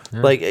now.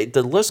 Like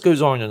the list goes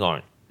on and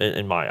on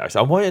in my eyes.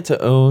 I wanted to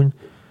own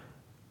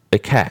a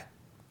cat.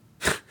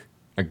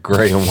 A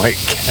gray and white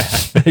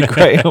cat. A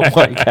gray and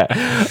white cat.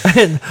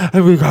 And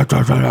we got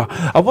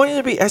I wanted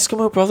to be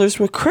Eskimo Brothers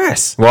with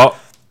Chris. Well,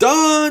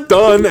 done.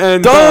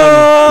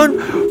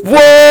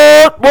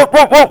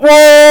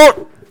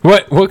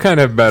 What? What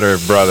kind of better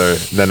brother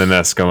than an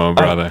Eskimo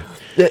brother?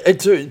 I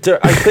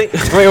think.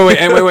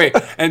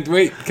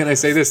 wait. Can I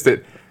say this?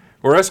 That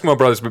we're Eskimo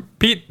brothers, but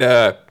Pete,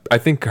 I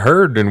think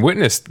heard and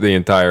witnessed the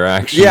entire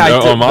action. Yeah,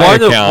 on my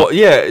account.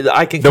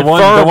 I can the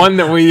confirm. The one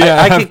that we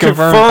have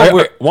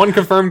confirmed. One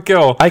confirmed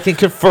kill. I can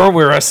confirm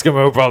we're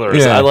Eskimo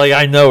brothers. Yeah.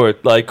 I know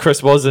it. Like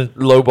Chris wasn't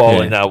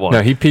lowballing that one.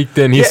 No, he peeked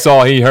in. He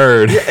saw. He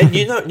heard. Yeah, and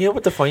you know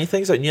what the funny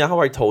thing is? You know how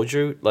I told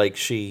you like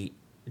she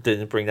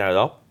didn't bring that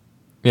up.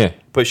 Yeah,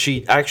 but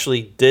she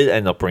actually did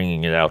end up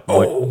bringing it out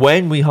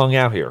when we hung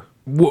out here.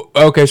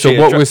 Okay, so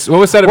what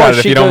was said about it?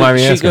 If you don't mind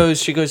me asking,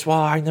 she goes. Well,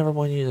 I never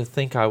wanted you to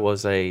think I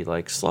was a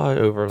like slut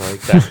over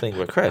like that thing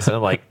with Chris, and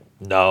I'm like,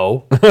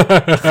 no.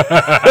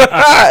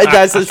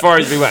 That's as far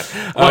as we went.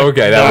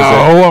 Okay, that was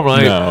it. I'm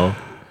like, no.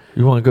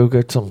 You want to go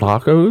get some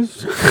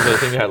tacos? Because I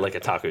think we had like a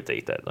taco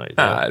date that night.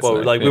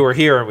 We were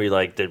here and we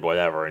like did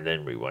whatever, and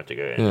then we went to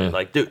go. And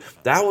like,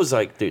 that was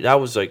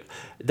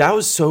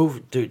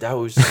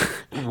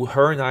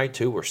her and I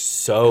too were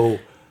so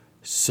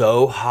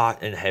hot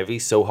and heavy,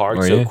 so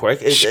hard, so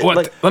quick.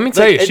 Let me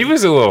tell you, she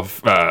was a little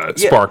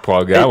spark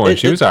plug. That one,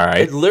 she was all right.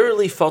 It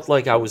literally felt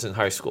like I was in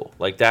high school.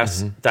 Like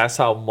that's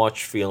how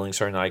much feelings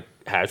her and I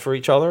had for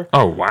each other.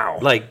 Oh wow!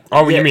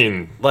 You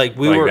mean like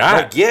we were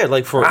that?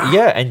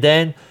 And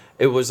then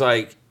it was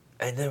like,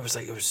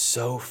 it was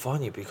so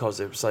funny because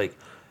it was like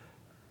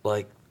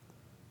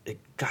it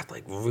got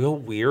like real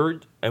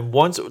weird. And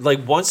once you're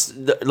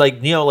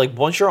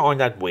on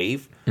that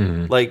wave,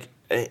 like.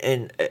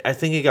 And I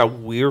think it got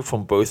weird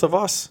from both of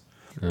us.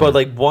 But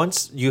like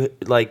once you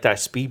like that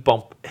speed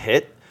bump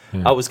hit,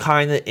 I was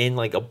kind of in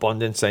like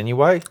abundance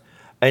anyway.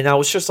 And I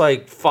was just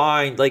like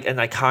fine, like, and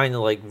I kind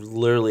of like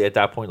literally at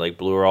that point like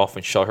blew her off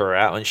and shut her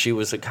out. And she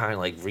was like, kind of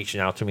like reaching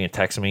out to me and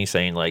texting me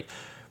saying like,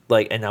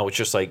 and I would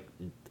just like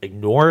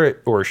ignore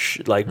it or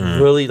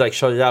really like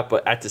shut it out.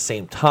 But at the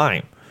same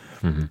time,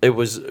 it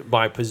was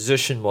my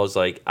position was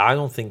like, I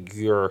don't think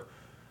you're,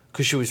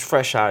 because she was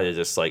fresh out of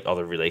this like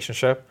other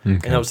relationship,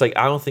 and I was like,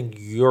 I don't think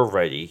you're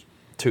ready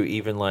to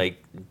even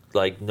like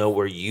know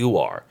where you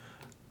are.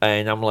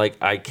 And I'm like,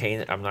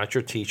 I'm not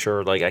your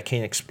teacher. Like, I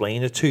can't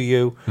explain it to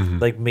you.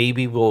 Like,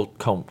 maybe we'll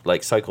come,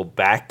 like, cycle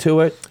back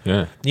to it.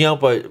 Yeah. You know,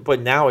 but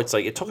now it's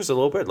like, it took us a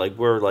little bit. Like,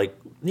 we're like,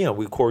 you know,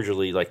 we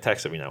cordially, like,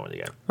 text every now and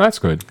again. That's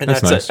good. And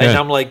that's nice. it. And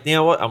I'm like, you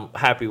know what? I'm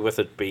happy with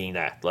it being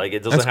that. Like,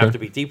 it doesn't have to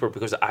be deeper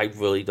because I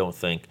really don't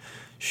think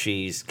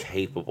she's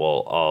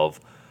capable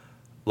of,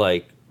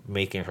 like,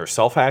 making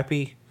herself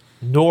happy.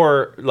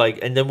 Nor, like,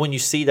 and then when you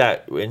see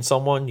that in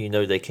someone, you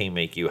know they can't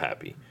make you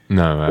happy.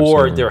 No, absolutely.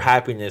 Or their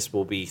happiness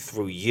will be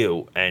through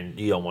you, and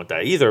you don't want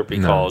that either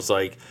because,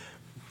 like,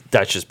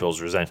 that just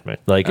builds resentment.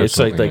 Like,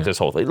 absolutely, it's like this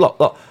whole thing.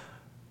 Look,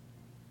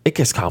 it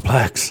gets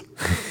complex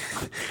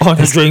on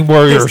the Dream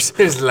Warriors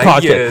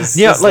podcast.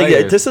 Yeah,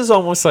 like this is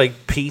almost like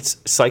Pete's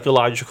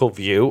psychological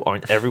view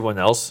on everyone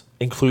else,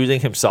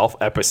 including himself.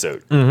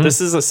 Episode. This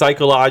is a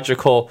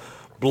psychological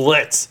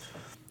blitz.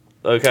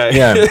 Okay.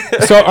 Yeah.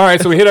 So all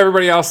right. So we hit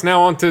everybody else.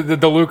 Now on to the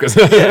DeLucas.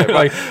 Yeah,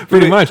 like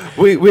pretty much.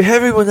 We hit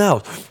everyone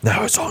else.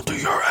 Now it's on to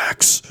your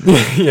ex.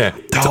 Yeah.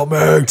 Tell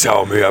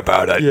me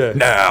about it. Yeah.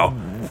 Now.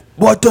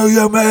 What do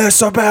you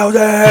miss about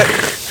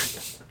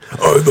it?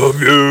 I love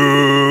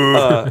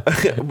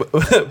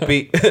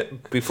you.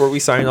 Before we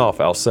sign off,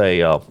 I'll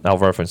say I'll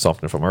reference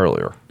something from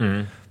earlier.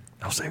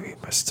 I'll say we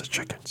missed the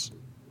chickens.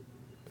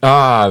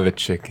 Ah, the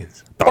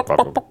chickens.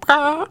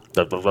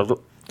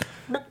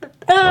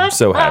 I'm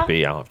so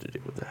happy I don't have to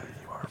deal with that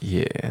anymore.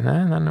 Yeah,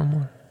 not no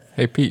more.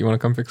 Hey Pete, you want to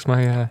come fix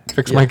my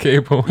my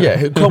cable?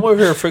 Yeah, come over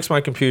here, fix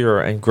my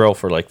computer, and grill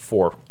for like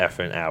 4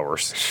 effing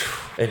hours,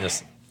 and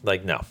just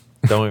like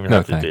don't even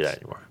have to do that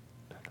anymore.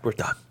 We're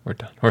done.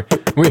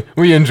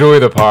 We enjoy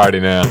the party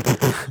now.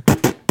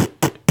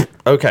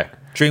 Okay,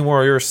 Dream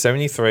Warrior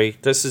 73.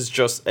 This is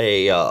just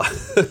a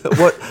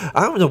what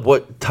I don't know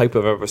what type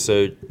of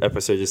episode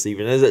this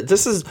even is.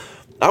 This is,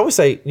 I would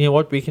say, you know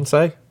what we can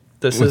say.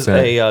 This is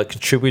a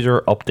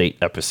contributor update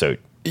episode.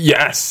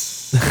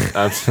 Yes,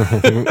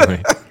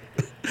 absolutely.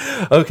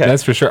 Okay,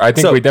 that's for sure. I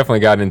think we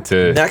definitely got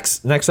into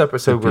next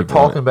episode. We're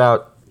talking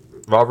about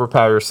Robert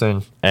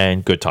Pattinson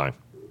and Good Time.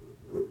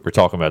 We're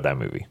talking about that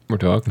movie. We're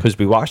talking because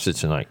we watched it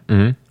tonight.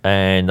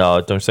 And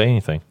don't say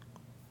anything.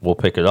 We'll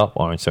pick it up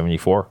on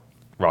 74.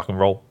 Rock and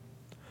roll.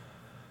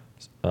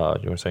 Do you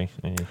want to say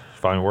any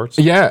final words?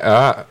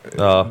 Yeah.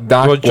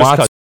 Doc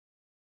Watts.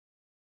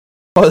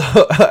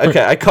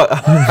 Okay, I cut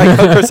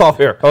Chris off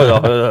here.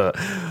 Hold on.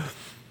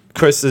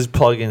 Chris is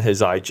plugging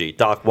his IG.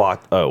 Doc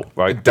Watt O,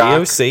 right?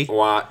 DOC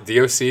WATSO.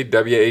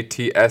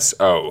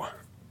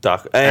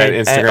 Doc and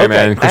Instagram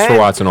and Christopher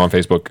Watson on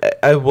Facebook.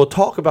 And we'll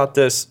talk about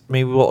this.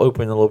 Maybe we'll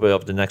open a little bit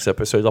of the next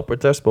episode up with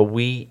this, but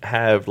we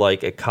have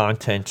like a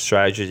content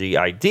strategy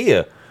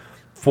idea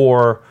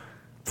for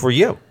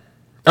you.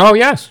 Oh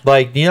yes,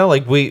 like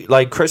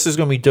Chris is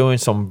going to be doing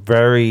some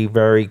very,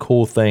 very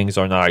cool things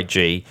on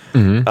IG.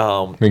 We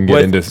can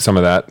get into some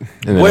of that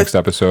in the next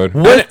episode,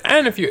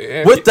 and if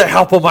the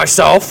help of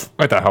myself,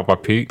 with the help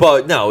of Pete.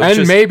 But no,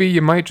 and maybe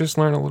you might just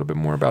learn a little bit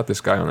more about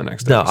this guy on the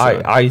next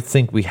episode. No, I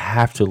think we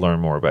have to learn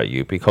more about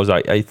you because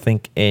I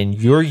think in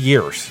your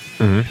years,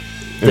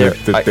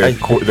 the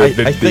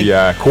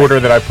quarter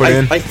that I put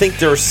in, I think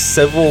there are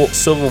Civil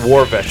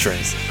War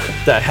veterans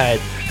that had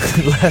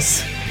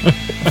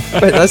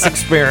less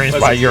experience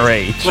by your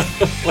age.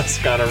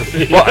 Less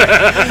gonorrhea.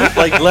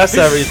 Like less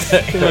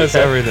everything. Less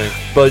everything.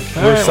 But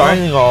we're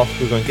signing off.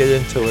 We're going to get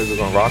into it. We're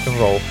going to rock and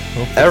roll.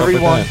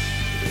 Everyone,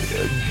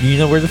 you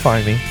know where to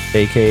find me.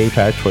 AKA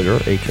Pad Twitter,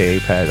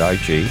 AKA Pad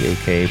IG,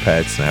 AKA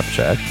Pad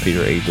Snapchat,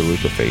 Peter A.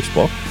 DeLuca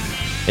Facebook,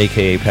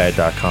 AKA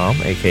Pad.com,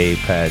 AKA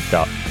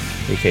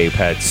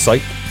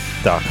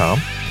Padsite.com.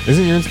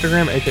 Isn't your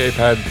Instagram AKA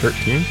Pad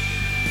 13?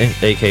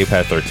 AKA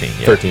Pad 13,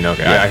 yeah. 13,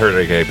 okay. Yeah. I heard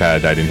AKA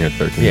Pad, I didn't hear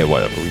 13. Yeah,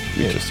 whatever. We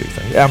just do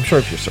things. Yeah, I'm sure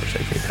if you search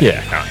AKA Pad.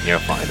 Yeah, you'll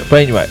find it.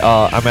 But anyway,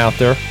 I'm out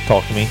there.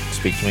 Talk to me.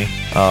 Speak to me.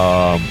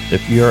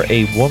 If you're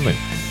a woman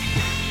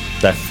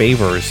that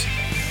favors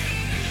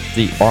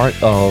the art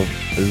of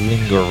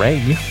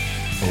lingerie,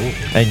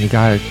 and you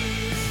got it,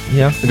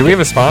 yeah. Do we have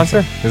a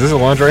sponsor? Is this a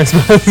lingerie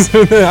sponsor?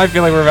 I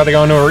feel like we're about to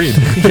go into a read.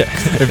 Yeah.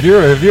 If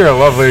you're a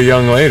lovely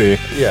young lady.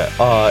 Yeah.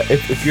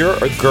 If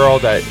you're a girl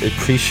that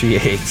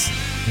appreciates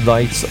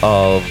nights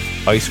of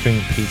ice cream,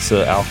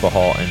 pizza,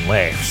 alcohol, and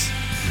laughs,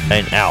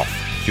 and Alf.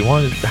 If you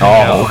want to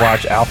hang out and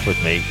watch Alf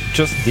with me,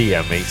 just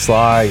DM me.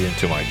 Slide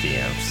into my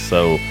DMs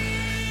so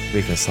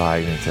we can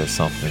slide into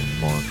something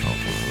more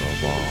comfortable.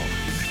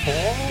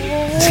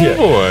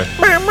 Boy.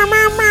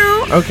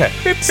 Okay.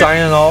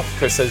 Signing off.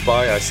 Chris says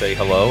bye. I say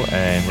hello,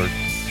 and we're